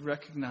would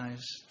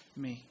recognize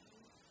me"?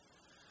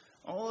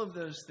 All of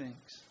those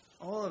things,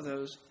 all of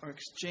those are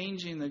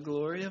exchanging the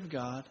glory of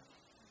God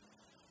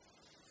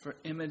for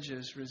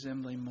images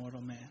resembling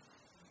mortal man.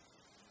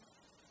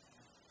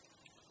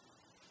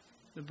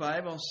 The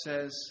Bible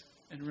says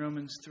in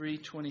Romans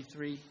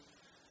 3:23,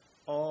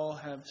 all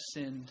have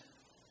sinned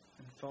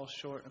and fall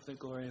short of the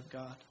glory of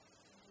God.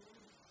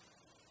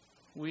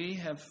 We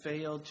have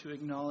failed to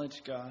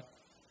acknowledge God.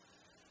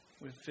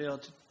 We've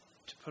failed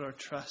to put our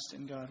trust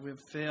in God. We've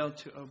failed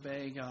to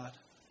obey God.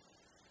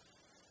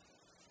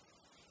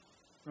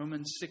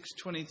 Romans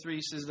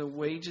 6:23 says the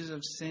wages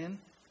of sin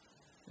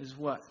is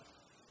what?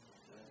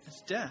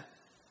 It's death.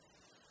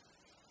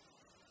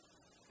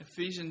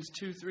 Ephesians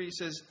 2:3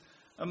 says,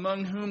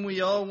 "Among whom we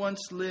all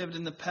once lived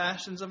in the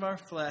passions of our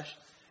flesh,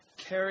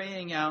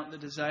 carrying out the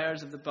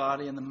desires of the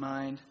body and the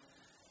mind,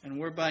 and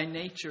were by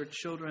nature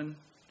children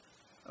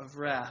of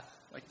wrath,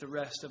 like the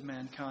rest of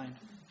mankind."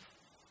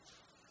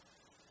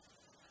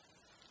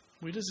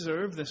 We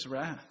deserve this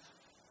wrath.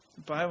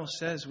 The Bible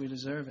says we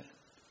deserve it.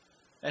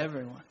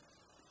 Everyone.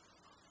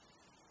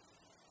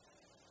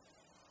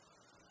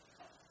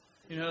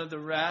 You know, the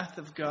wrath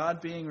of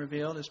God being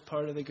revealed is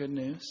part of the good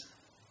news.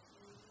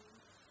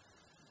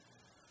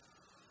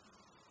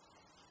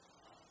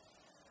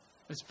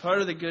 It's part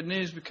of the good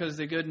news because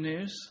the good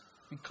news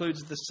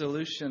includes the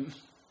solution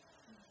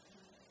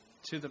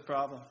to the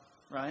problem,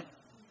 right?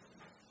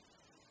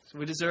 So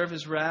we deserve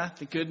His wrath.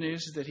 The good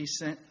news is that He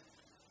sent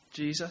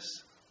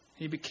Jesus.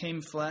 He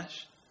became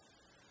flesh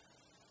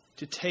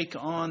to take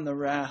on the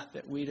wrath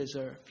that we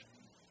deserved.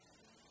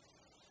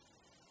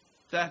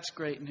 That's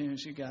great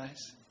news, you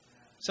guys.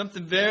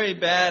 Something very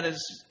bad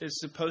is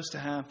supposed to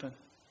happen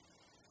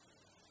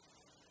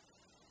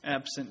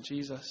absent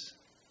Jesus.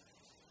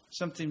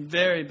 Something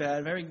very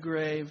bad, very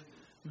grave,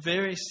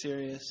 very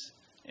serious,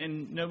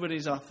 and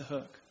nobody's off the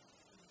hook.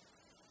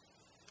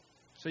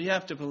 So you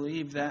have to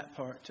believe that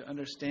part to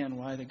understand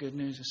why the good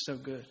news is so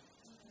good.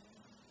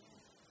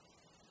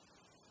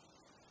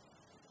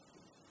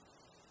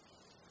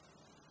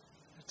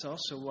 It's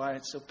also why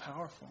it's so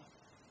powerful.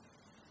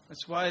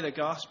 That's why the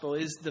gospel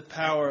is the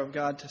power of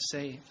God to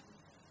save.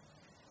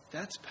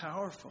 That's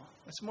powerful.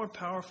 That's more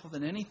powerful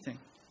than anything.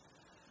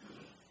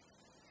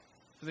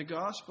 The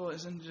gospel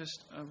isn't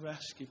just a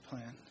rescue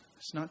plan.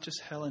 It's not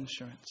just hell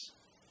insurance.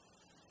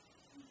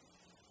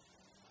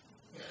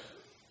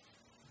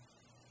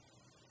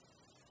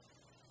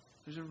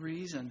 There's a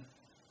reason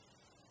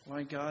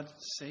why God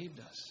saved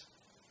us.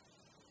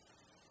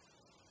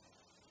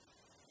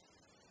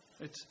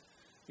 It's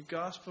the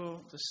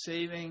gospel, the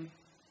saving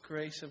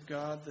grace of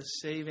God, the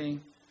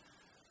saving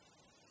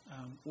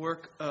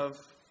work of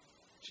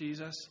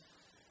Jesus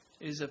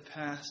is a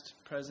past,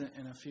 present,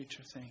 and a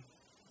future thing.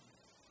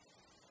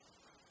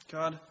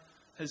 God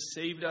has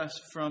saved us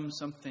from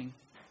something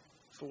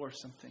for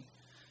something.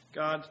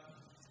 God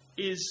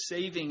is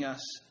saving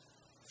us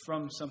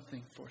from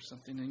something for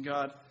something. And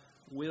God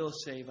will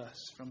save us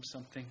from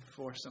something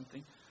for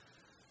something.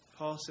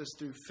 Paul says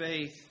through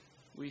faith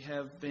we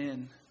have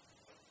been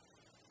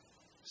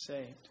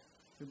saved.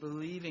 We're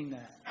believing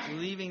that.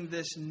 Believing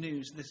this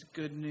news, this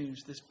good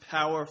news, this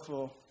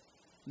powerful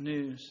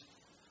news.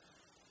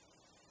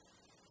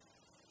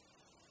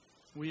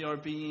 We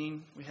have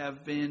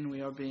been,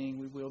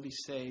 we will be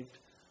saved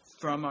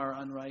from our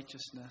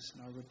unrighteousness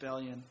and our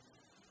rebellion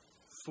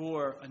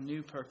for a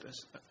new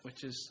purpose,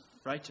 which is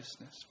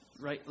righteousness,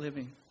 right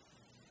living,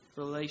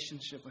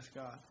 relationship with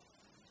God,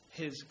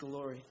 His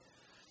glory.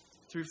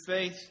 Through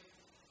faith,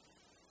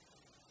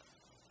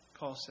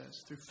 Paul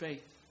says, through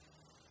faith,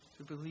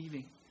 through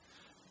believing,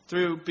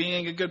 through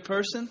being a good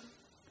person,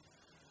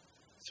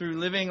 through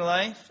living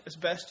life as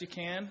best you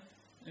can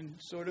and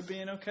sort of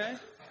being okay.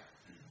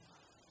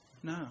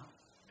 No.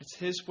 It's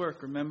His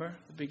work, remember?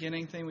 The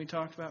beginning thing we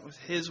talked about was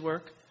His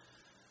work.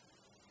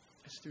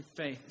 It's through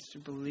faith. It's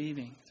through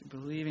believing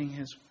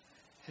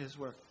His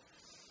work.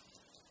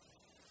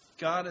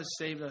 God has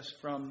saved us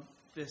from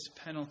this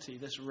penalty,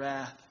 this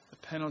wrath, the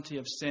penalty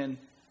of sin,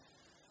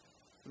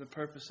 for the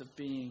purpose of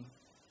being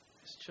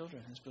His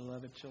children, His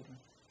beloved children.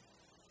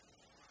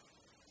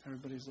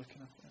 Everybody's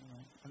looking up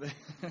there,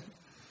 right?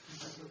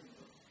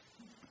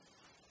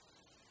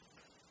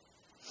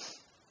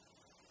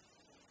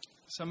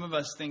 Some of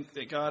us think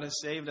that God has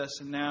saved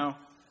us and now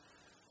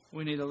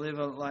we need to live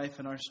a life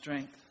in our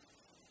strength.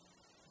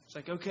 It's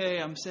like,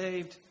 okay, I'm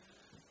saved.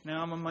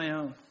 Now I'm on my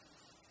own.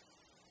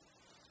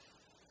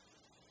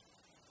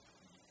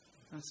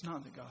 That's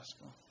not the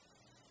gospel.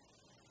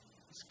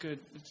 It's good.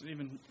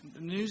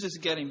 The news is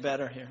getting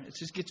better here. It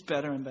just gets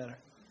better and better.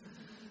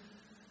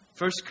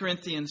 1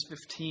 Corinthians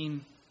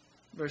 15,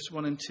 verse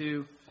 1 and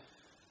 2.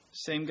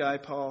 Same guy,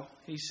 Paul.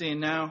 He's saying,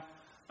 now,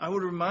 I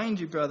would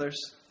remind you, brothers,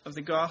 of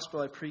the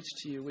gospel I preached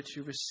to you, which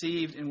you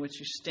received, in which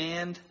you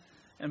stand,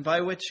 and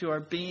by which you are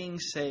being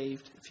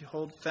saved, if you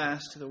hold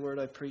fast to the word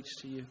I preached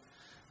to you,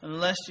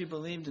 unless you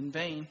believed in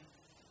vain.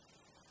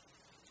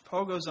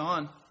 Paul goes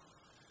on,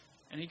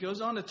 and he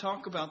goes on to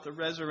talk about the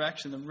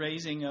resurrection, the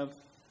raising of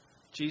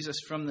Jesus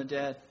from the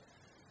dead.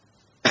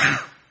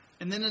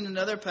 And then in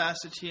another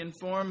passage, he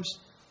informs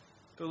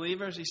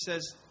believers, he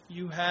says,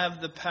 you have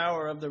the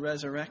power of the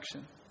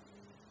resurrection.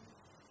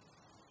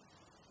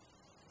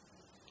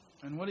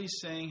 And what he's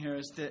saying here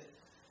is that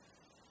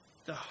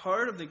the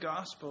heart of the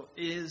gospel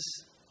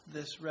is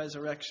this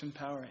resurrection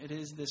power. It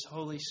is this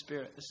Holy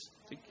Spirit.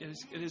 It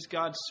is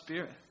God's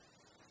Spirit.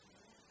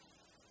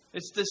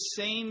 It's the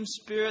same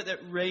Spirit that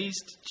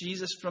raised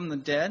Jesus from the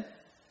dead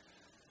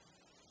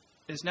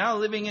is now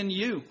living in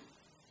you.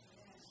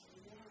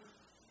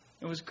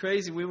 It was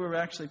crazy. We were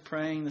actually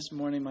praying this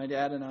morning, my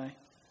dad and I.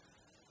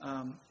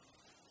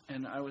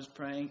 And I was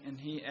praying, and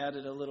he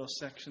added a little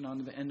section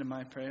onto the end of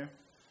my prayer.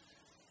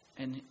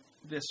 And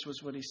this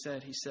was what he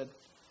said. He said,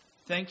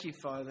 thank you,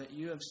 Father, that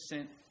you have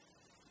sent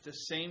the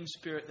same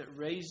Spirit that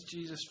raised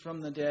Jesus from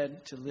the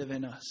dead to live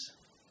in us.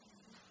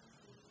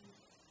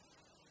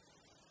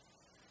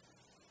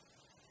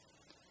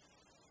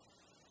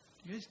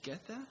 Do you guys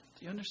get that?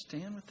 Do you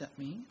understand what that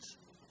means?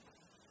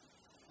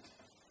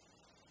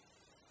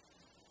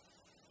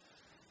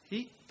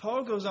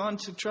 Paul goes on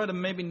to try to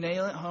maybe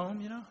nail it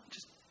home,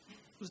 Just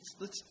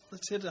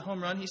let's hit a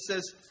home run. He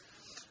says,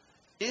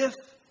 if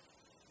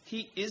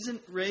He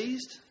isn't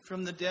raised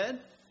from the dead,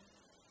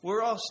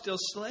 we're all still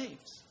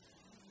slaves.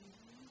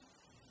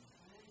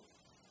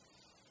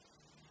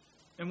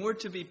 And we're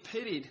to be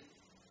pitied.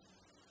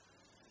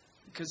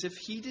 Because if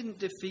He didn't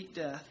defeat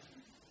death,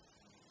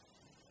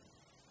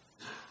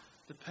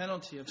 the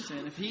penalty of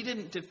sin, if He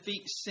didn't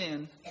defeat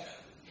sin,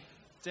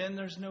 then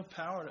there's no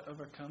power to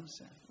overcome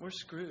sin. We're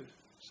screwed.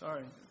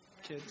 Sorry,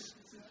 kids.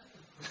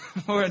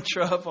 We're in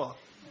trouble.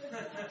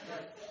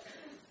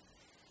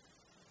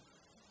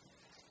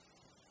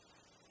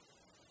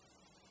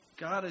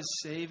 God is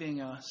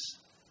saving us.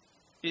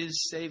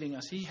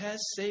 He has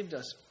saved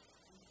us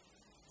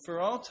for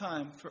all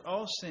time, for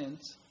all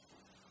sins.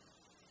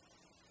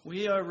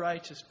 We are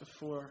righteous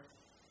before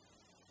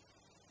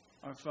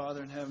our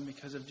Father in heaven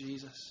because of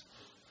Jesus.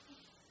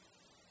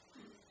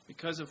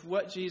 Because of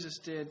what Jesus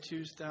did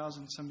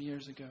 2,000 some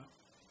years ago.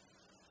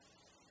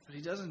 But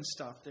he doesn't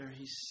stop there.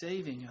 He's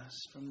saving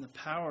us from the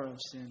power of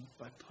sin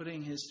by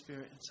putting his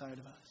Spirit inside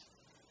of us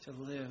to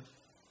live.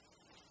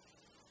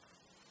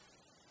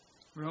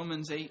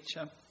 Romans 8,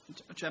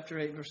 chapter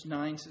 8, verse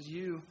 9 says,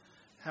 "You,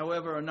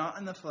 however, are not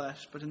in the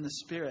flesh, but in the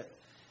Spirit.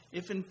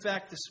 If in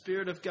fact the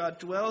Spirit of God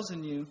dwells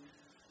in you,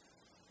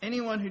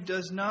 anyone who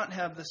does not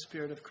have the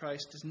Spirit of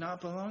Christ does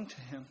not belong to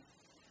him.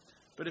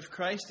 But if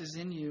Christ is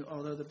in you,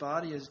 although the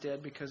body is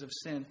dead because of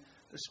sin,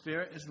 the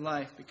Spirit is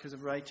life because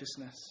of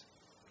righteousness.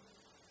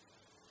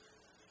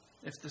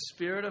 If the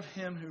Spirit of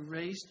him who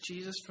raised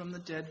Jesus from the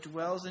dead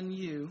dwells in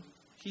you,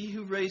 he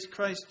who raised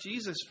Christ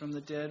Jesus from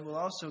the dead will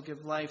also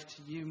give life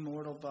to you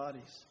mortal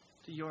bodies,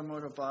 to your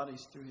mortal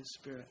bodies through his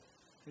Spirit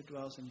who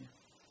dwells in you."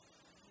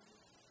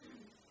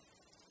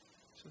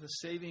 So the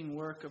saving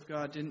work of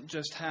God didn't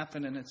just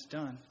happen and it's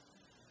done.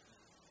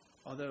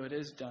 Although it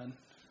is done.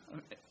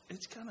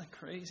 It's kind of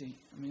crazy.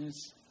 I mean,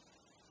 it's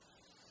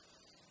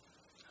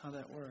how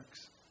that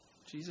works.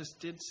 Jesus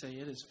did say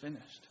it is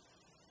finished.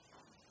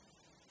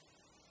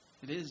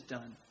 It is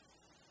done.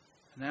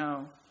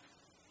 Now,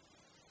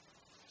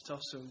 it's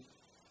also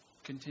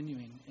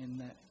continuing in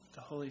that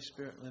the Holy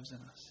Spirit lives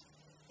in us.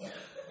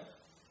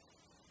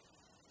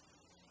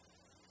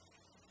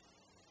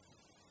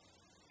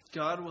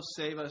 God will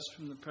save us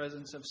from the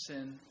presence of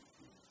sin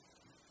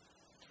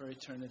for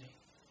eternity.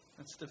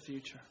 That's the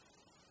future.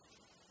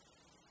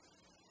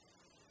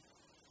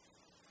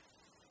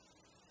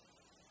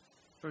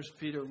 First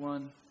Peter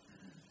 1,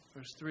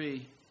 verse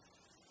 3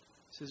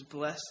 says,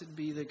 "Blessed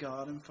be the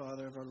God and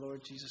Father of our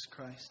Lord Jesus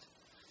Christ.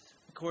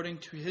 According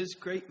to his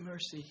great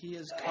mercy, he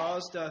has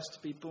caused us to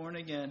be born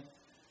again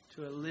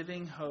to a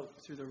living hope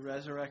through the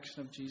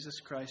resurrection of Jesus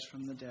Christ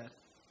from the dead,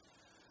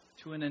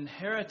 to an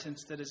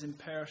inheritance that is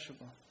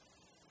imperishable,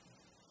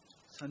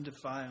 it's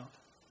undefiled,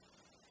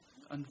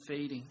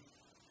 unfading,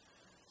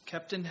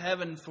 kept in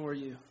heaven for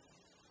you,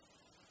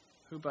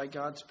 who by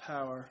God's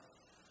power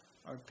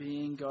are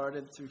being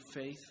guarded through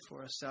faith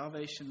for a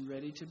salvation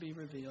ready to be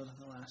revealed in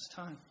the last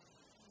time.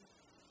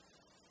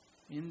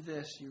 In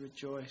this you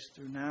rejoice,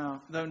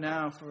 though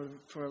now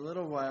for a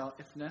little while,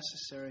 if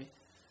necessary,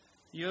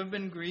 you have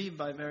been grieved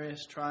by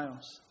various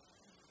trials,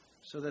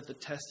 so that the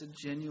tested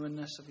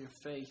genuineness of your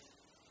faith,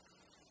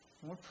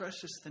 more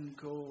precious than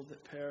gold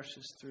that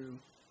perishes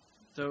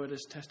though it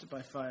is tested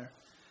by fire,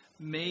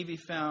 may be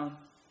found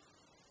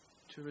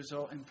to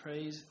result in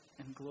praise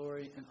and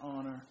glory and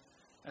honor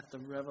at the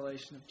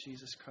revelation of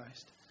Jesus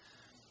Christ.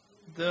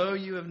 Though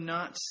you have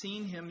not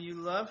seen him, you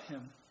love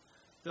him.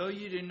 Though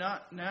you do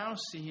not now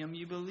see him,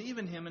 you believe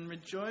in him and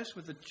rejoice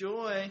with a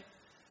joy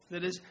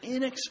that is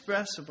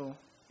inexpressible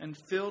and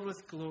filled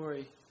with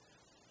glory,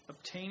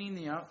 obtaining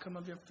the outcome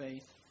of your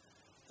faith,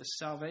 the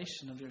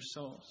salvation of your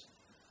souls."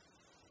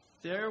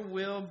 There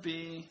will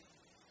be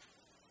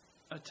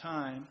a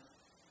time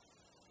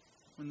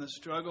when the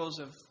struggles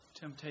of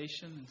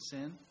temptation and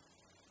sin,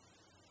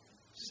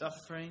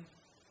 suffering,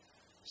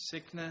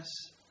 sickness,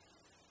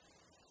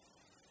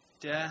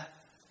 death,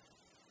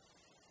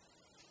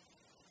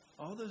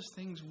 all those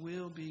things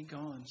will be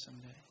gone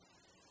someday.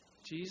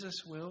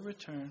 Jesus will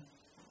return.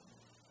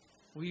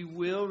 We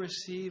will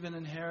receive an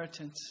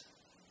inheritance.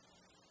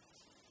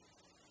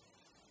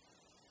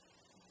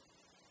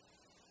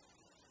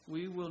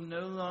 We will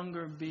no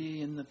longer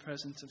be in the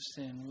presence of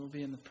sin. We will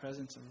be in the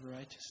presence of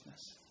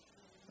righteousness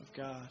of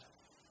God.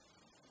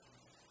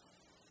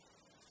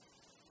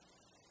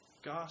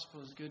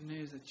 Gospel is good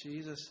news that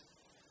Jesus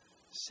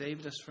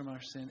saved us from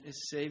our sin,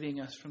 is saving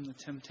us from the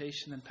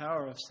temptation and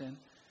power of sin,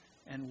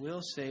 and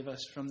will save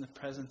us from the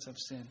presence of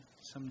sin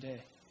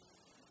someday.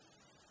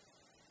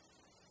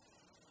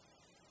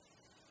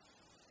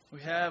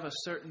 We have a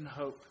certain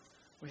hope.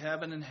 We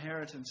have an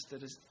inheritance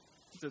that is,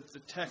 the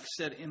text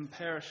said,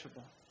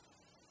 imperishable.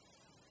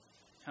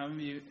 How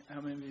many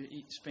of you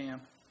eat Spam?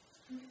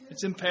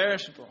 It's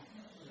imperishable.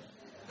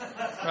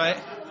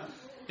 Right?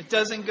 It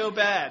doesn't go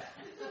bad.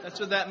 That's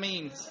what that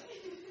means.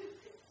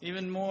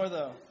 Even more,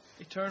 though.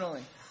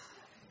 Eternally.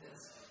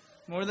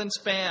 More than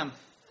Spam.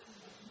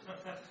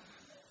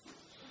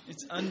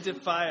 It's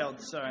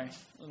undefiled. Sorry.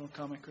 Little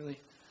comic relief.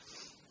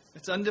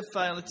 It's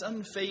undefiled. It's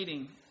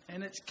unfading.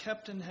 And it's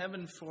kept in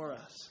heaven for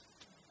us.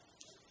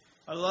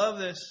 I love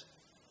this.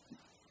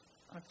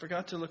 I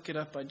forgot to look it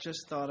up. I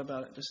just thought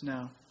about it just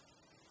now.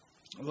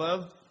 I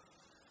love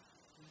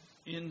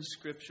in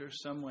Scripture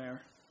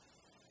somewhere,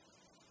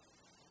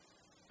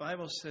 the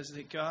Bible says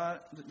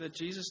that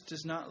Jesus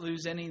does not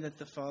lose any that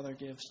the Father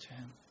gives to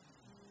him.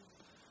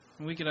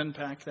 And we could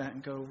unpack that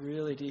and go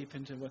really deep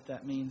into what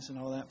that means and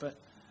all that. But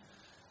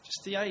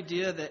just the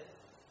idea that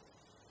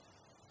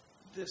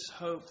this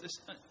hope, this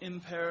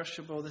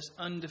imperishable, this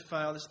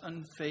undefiled, this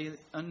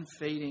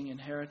unfading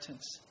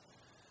inheritance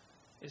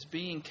is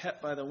being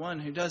kept by the one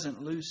who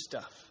doesn't lose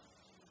stuff.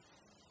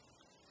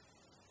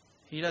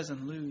 He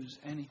doesn't lose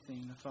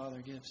anything the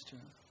Father gives to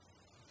him.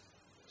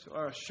 So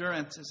our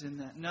assurance is in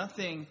that.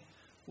 Nothing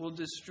will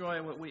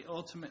destroy what we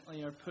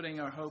ultimately are putting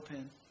our hope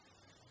in.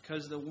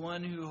 Because the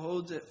one who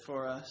holds it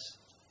for us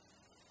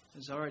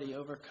has already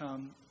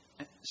overcome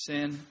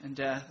sin and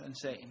death and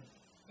Satan.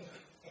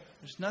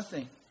 There's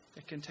nothing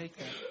that can take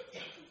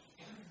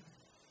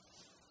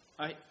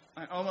that.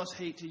 I almost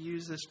hate to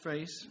use this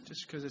phrase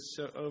just because it's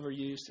so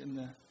overused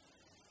in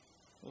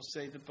we'll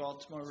say the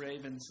Baltimore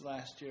Ravens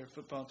last year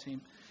football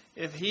team.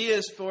 If he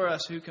is for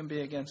us, who can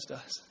be against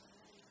us?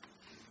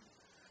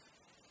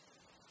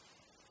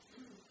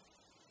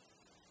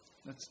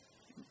 That's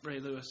Ray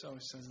Lewis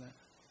always says that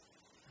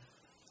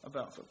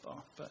about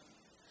football. But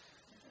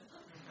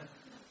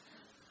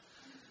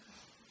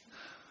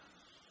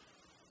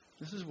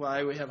this is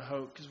why we have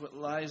hope, because what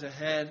lies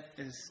ahead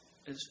is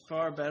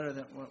far better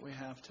than what we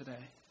have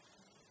today.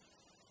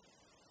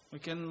 We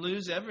can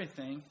lose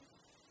everything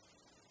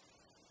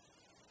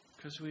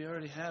because we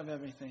already have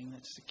everything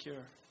that's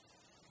secure.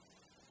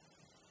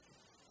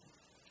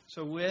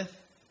 So with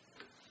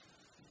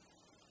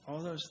all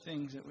those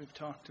things that we've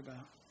talked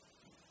about,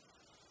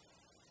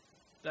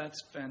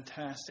 that's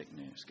fantastic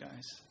news,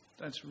 guys.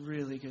 That's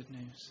really good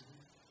news.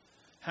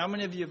 How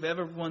many of you have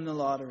ever won the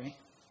lottery?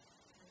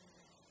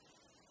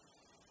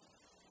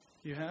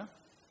 You have?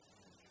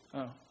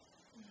 Oh.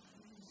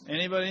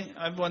 Anybody?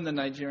 I've won the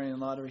Nigerian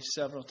lottery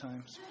several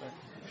times, but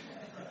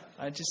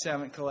I just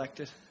haven't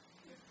collected.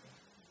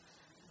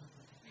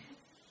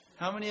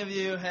 How many of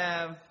you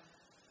have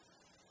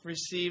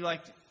received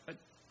like a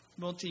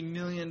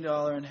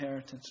multi-million-dollar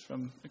inheritance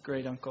from a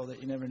great uncle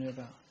that you never knew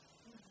about?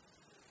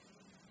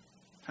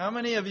 How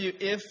many of you,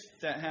 if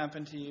that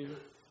happened to you,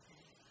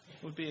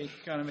 would be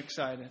kind of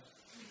excited?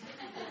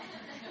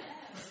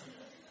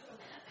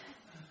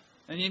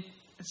 And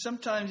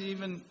sometimes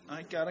even,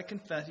 I gotta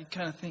confess, you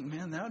kind of think,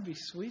 man, that would be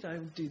sweet. I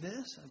would do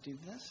this, I'd do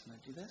this, and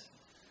I'd do this.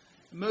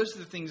 Most of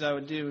the things I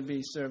would do would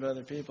be serve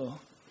other people.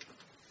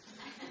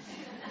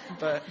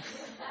 But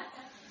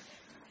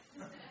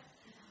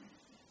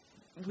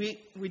we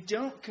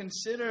don't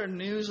consider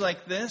news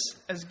like this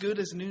as good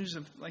as news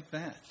like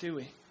that, do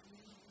we?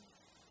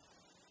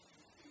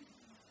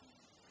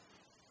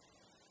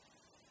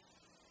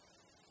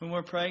 When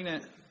we're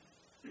pregnant,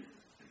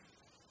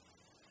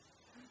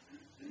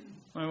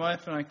 my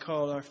wife and I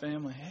called our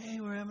family, hey,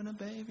 we're having a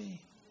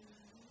baby.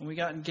 When we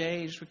got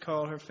engaged, we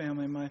called her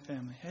family and my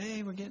family,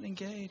 hey, we're getting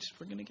engaged.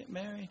 We're going to get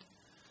married.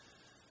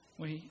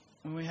 When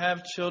we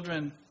have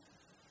children,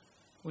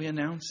 we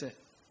announce it.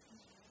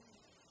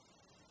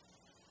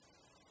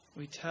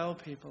 We tell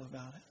people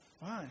about it.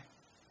 Why?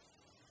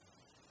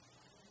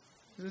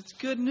 Because it's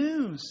good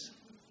news.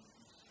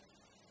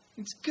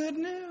 It's good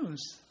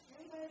news.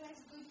 Everybody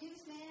likes good news,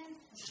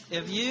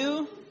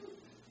 man.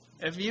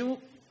 If you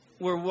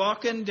were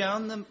walking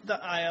down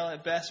the aisle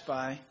at Best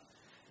Buy,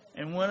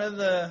 and one of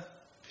the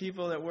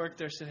people that worked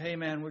there said, hey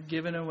man, we're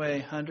giving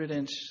away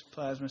 100-inch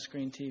plasma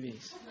screen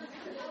TVs.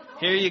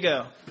 Here you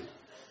go.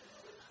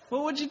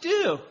 What would you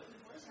do?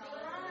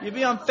 You'd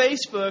be on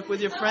Facebook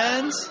with your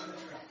friends.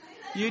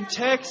 You'd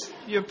text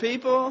your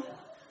people.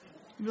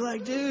 You'd be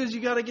like, dudes, you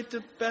got to get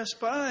to Best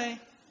Buy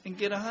and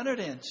get a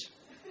 100-inch.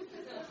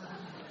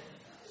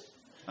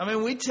 I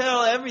mean, we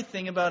tell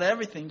everything about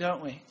everything,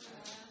 don't we?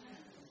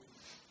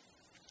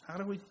 How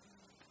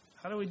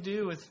do we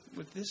do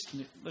with this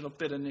little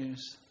bit of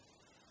news?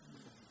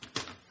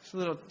 This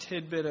little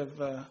tidbit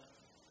of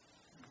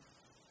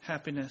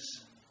happiness.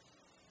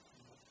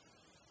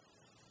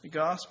 The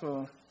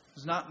gospel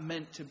is not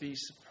meant to be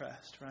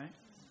suppressed, right?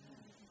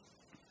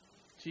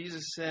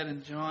 Jesus said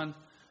in John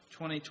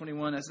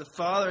 20:21, as the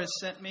Father has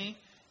sent me,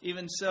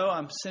 even so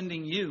I'm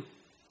sending you.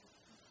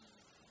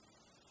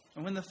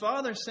 And when the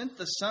Father sent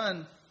the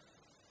Son,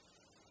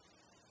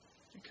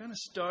 it kind of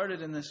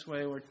started in this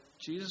way where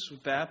Jesus was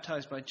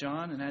baptized by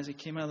John, and as he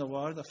came out of the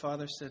water, the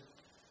Father said,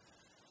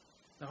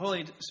 the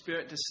Holy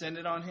Spirit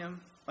descended on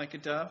him like a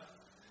dove.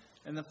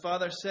 And the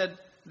Father said,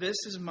 this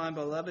is my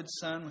beloved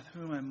Son with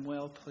whom I'm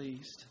well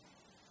pleased.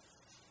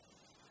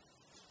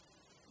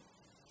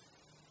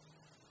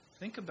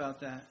 Think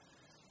about that.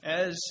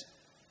 As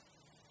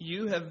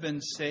you have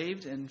been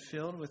saved and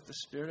filled with the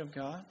Spirit of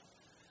God,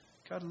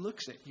 God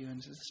looks at you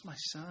and says, this is my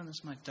son, this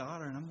is my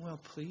daughter, and I'm well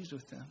pleased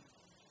with them.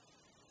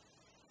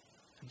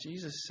 And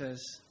Jesus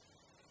says,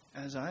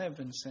 as I have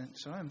been sent,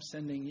 so I'm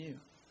sending you.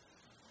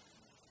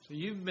 So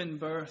you've been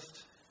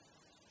birthed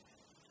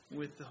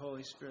with the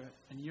Holy Spirit,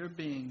 and you're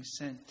being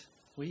sent.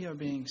 We are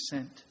being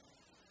sent.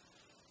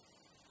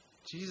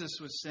 Jesus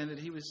was sent.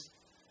 He was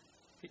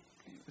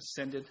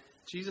sended.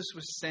 Jesus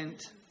was sent.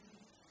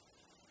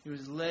 He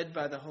was led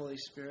by the Holy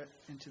Spirit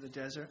into the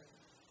desert.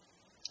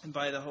 And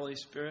by the Holy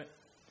Spirit,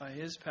 by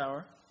His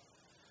power,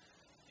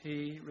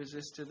 He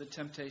resisted the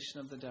temptation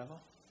of the devil,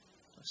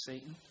 of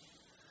Satan.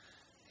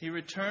 He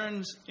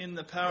returns in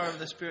the power of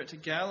the Spirit to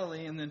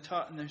Galilee and then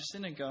taught in their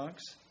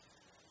synagogues.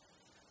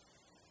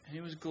 And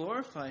He was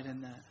glorified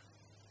in that.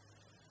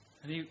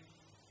 And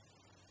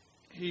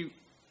He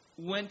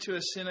went to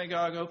a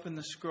synagogue, opened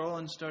the scroll,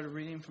 and started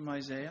reading from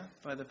Isaiah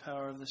by the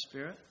power of the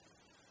Spirit.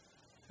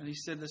 And He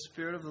said, the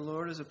Spirit of the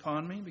Lord is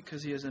upon me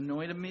because He has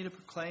anointed me to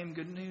proclaim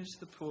good news to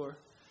the poor.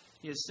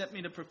 He has sent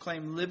me to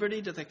proclaim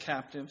liberty to the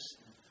captives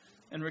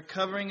and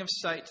recovering of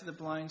sight to the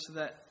blind, so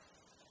that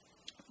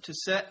to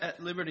set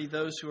at liberty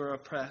those who are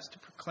oppressed, to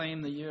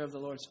proclaim the year of the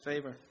Lord's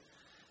favor.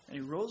 And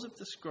he rolls up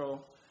the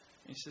scroll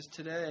and he says,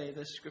 today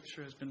this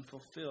scripture has been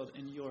fulfilled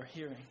in your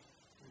hearing.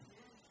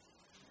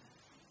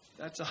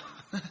 That's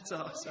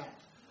awesome.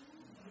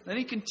 Then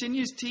he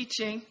continues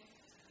teaching,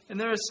 and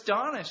they're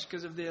astonished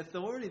because of the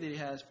authority that he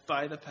has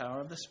by the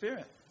power of the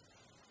Spirit.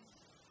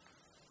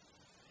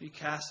 He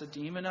casts a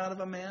demon out of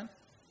a man.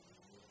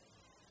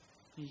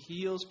 He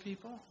heals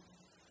people.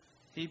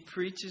 He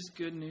preaches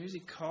good news. He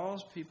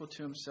calls people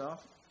to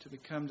himself to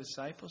become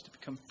disciples, to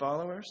become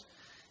followers.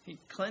 He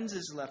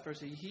cleanses lepers.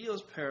 He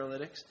heals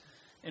paralytics.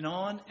 And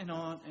on and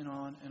on and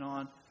on and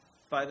on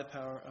by the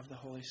power of the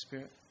Holy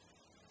Spirit.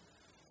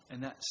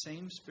 And that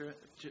same Spirit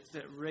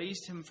that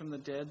raised him from the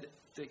dead,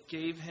 that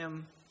gave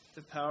him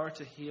the power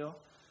to heal,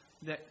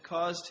 that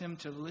caused him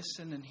to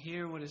listen and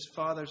hear what his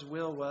Father's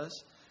will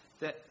was,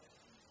 that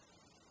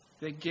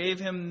gave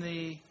him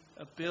the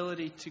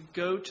ability to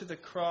go to the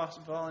cross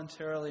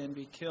voluntarily and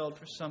be killed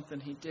for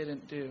something he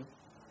didn't do.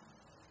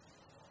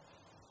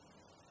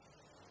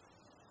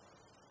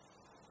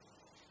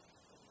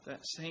 That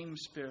same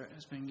Spirit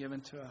has been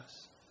given to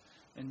us.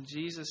 And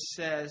Jesus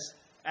says,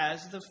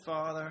 as the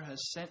Father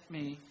has sent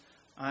me,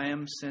 I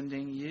am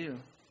sending you.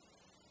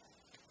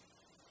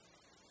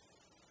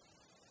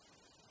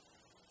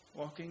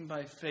 Walking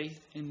by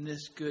faith in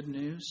this good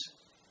news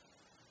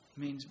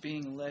means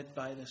being led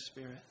by the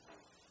Spirit.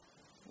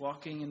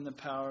 Walking in the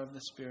power of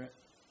the Spirit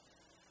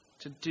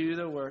to do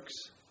the works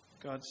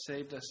God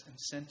saved us and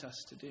sent us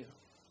to do.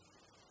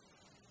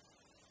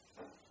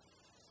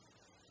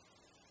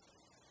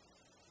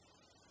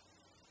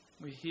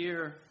 We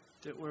hear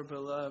that we're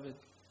beloved,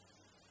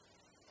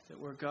 that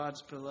we're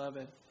God's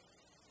beloved,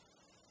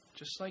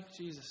 just like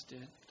Jesus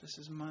did. This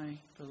is my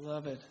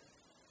beloved.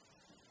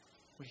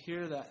 We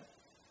hear that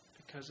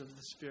because of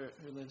the Spirit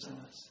who lives in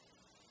us.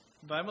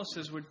 The Bible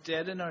says we're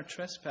dead in our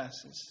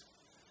trespasses.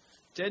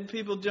 Dead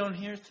people don't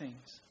hear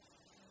things.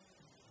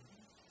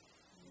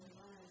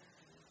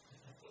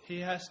 He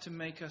has to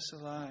make us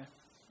alive.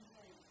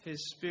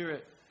 His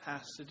Spirit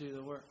has to do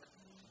the work.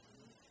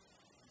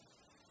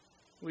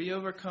 We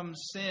overcome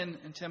sin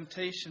and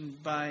temptation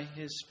by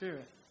His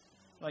Spirit,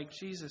 like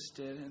Jesus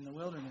did in the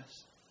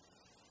wilderness.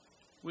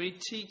 We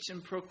teach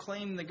and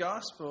proclaim the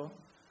gospel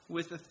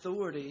with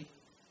authority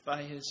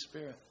by His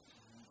Spirit.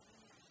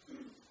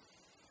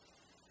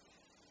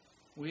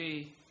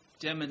 We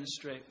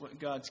demonstrate what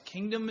God's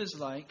kingdom is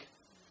like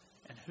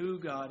and who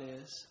God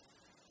is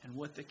and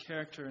what the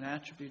character and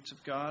attributes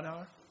of God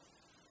are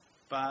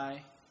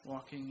by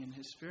walking in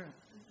His Spirit.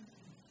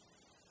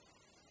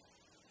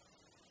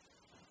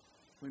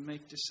 We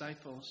make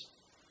disciples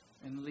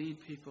and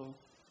lead people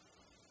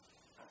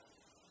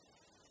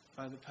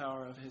by the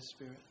power of His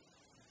Spirit.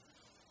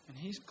 And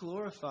He's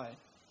glorified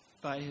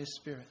by His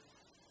Spirit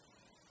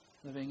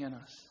living in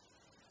us.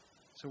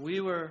 So we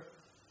were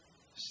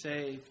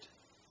saved.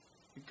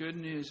 The good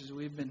news is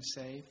we've been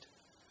saved.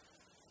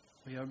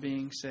 We are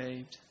being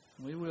saved.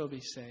 And we will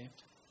be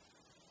saved.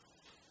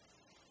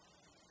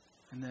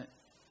 And that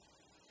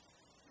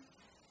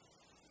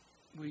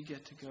we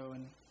get to go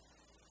and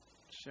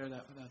share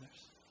that with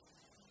others.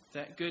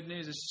 That good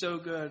news is so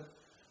good,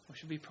 we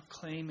should be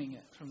proclaiming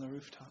it from the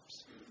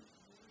rooftops.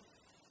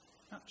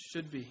 Not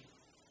should be.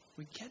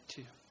 We get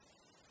to.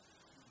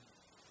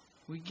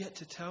 We get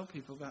to tell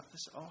people about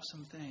this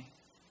awesome thing.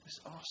 This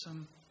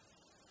awesome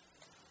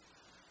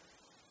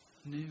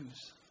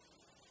news.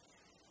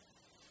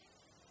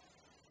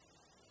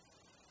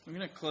 We're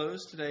going to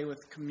close today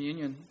with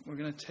communion. We're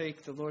going to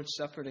take the Lord's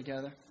Supper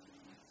together.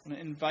 I'm going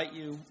to invite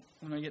you,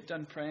 when I get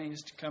done praying,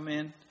 just to come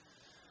in,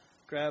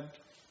 grab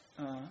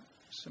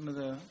some of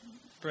the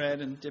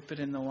bread and dip it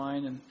in the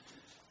wine, and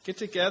get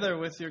together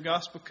with your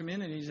gospel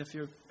communities. If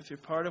you're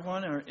part of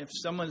one, or if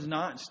someone's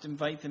not, just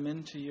invite them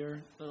into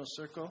your little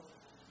circle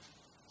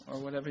or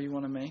whatever you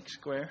want to make,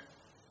 square,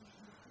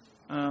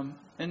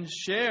 and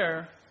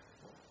share.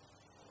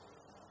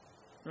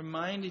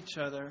 Remind each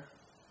other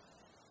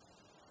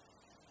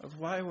of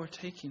why we're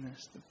taking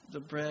this. The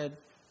bread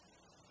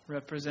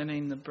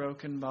representing the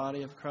broken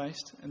body of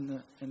Christ,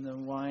 and the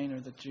wine or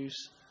the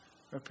juice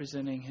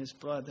representing His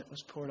blood that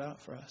was poured out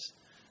for us.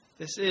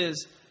 This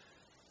is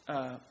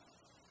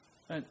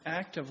an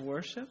act of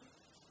worship.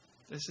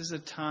 This is a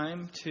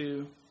time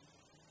to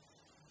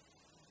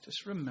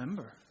just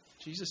remember.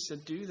 Jesus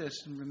said, do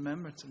this and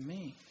remember to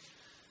me.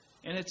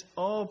 And it's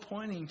all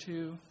pointing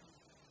to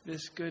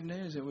this good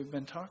news that we've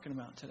been talking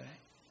about today.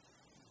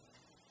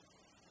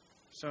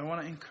 So I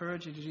want to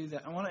encourage you to do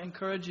that. I want to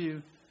encourage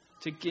you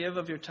to give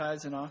of your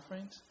tithes and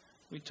offerings.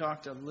 We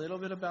talked a little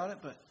bit about it,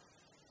 but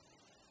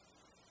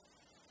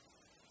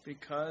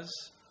because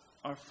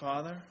our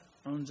Father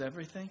owns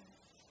everything,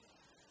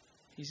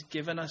 He's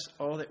given us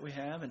all that we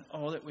have, and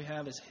all that we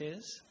have is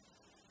His.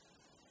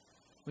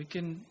 We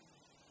can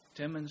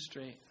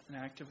demonstrate an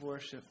act of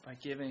worship by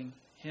giving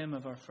Him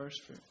of our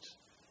first fruits,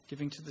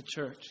 giving to the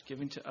church,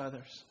 giving to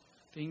others,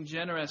 being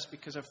generous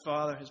because our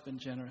Father has been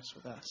generous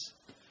with us.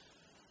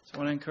 So I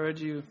want to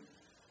encourage you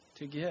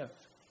to give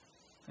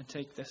and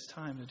take this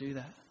time to do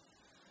that.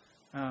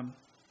 I'm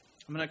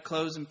going to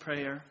close in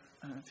prayer.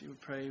 If you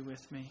would pray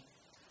with me,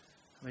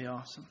 that'd be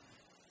awesome.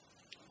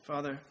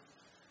 Father,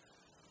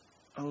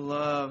 I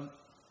love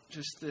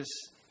just this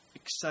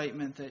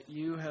excitement that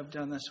you have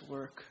done this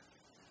work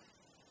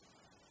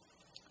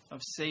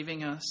of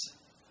saving us,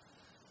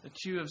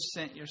 that you have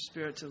sent your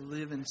Spirit to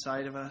live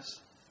inside of us,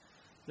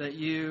 that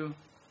you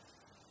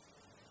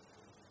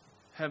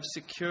have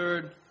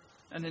secured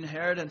an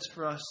inheritance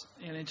for us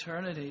in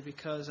eternity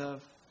because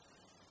of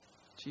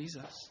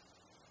Jesus.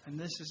 And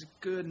this is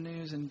good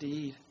news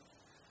indeed.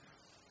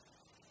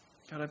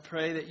 God, I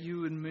pray that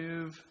you would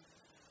move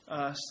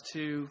us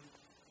to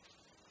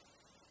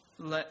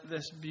let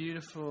this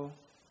beautiful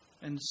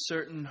and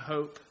certain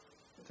hope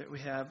that we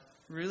have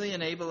really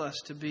enable us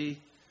to be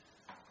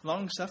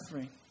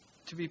long-suffering,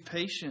 to be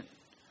patient,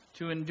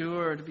 to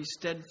endure, to be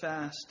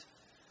steadfast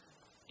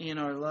in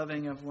our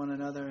loving of one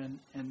another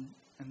and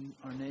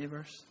our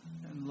neighbors,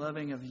 and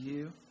loving of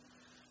you,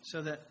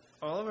 so that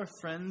all of our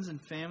friends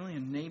and family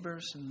and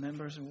neighbors and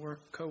members and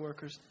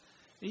co-workers,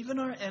 even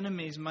our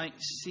enemies, might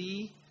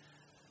see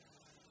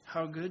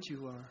how good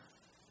you are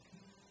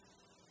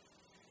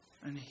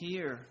and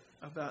hear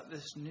about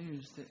this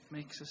news that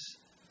makes us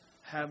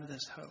have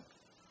this hope.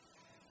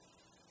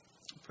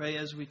 Pray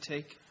as we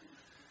take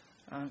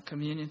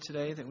communion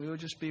today that we would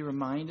just be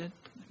reminded,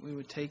 that we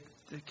would take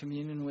the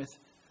communion with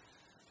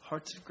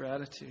hearts of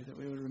gratitude, that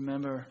we would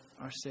remember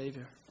our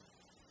Savior,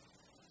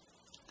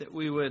 that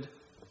we would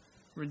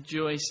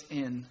rejoice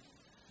in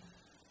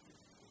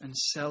and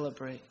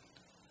celebrate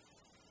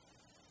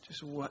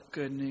just what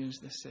good news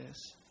this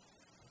is,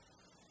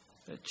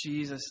 that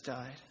Jesus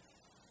died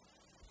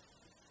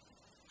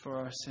for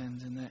our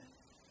sins and that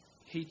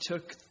he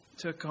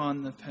took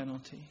on the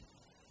penalty,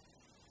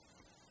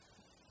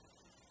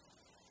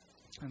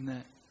 and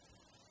that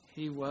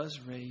he was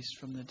raised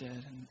from the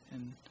dead,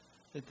 and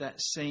that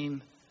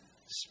same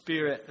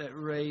Spirit that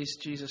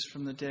raised Jesus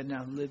from the dead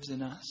now lives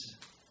in us.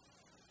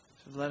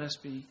 So let us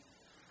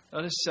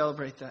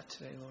celebrate that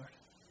today, Lord.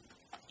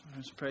 Let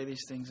us pray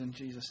these things in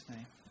Jesus'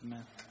 name.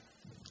 Amen.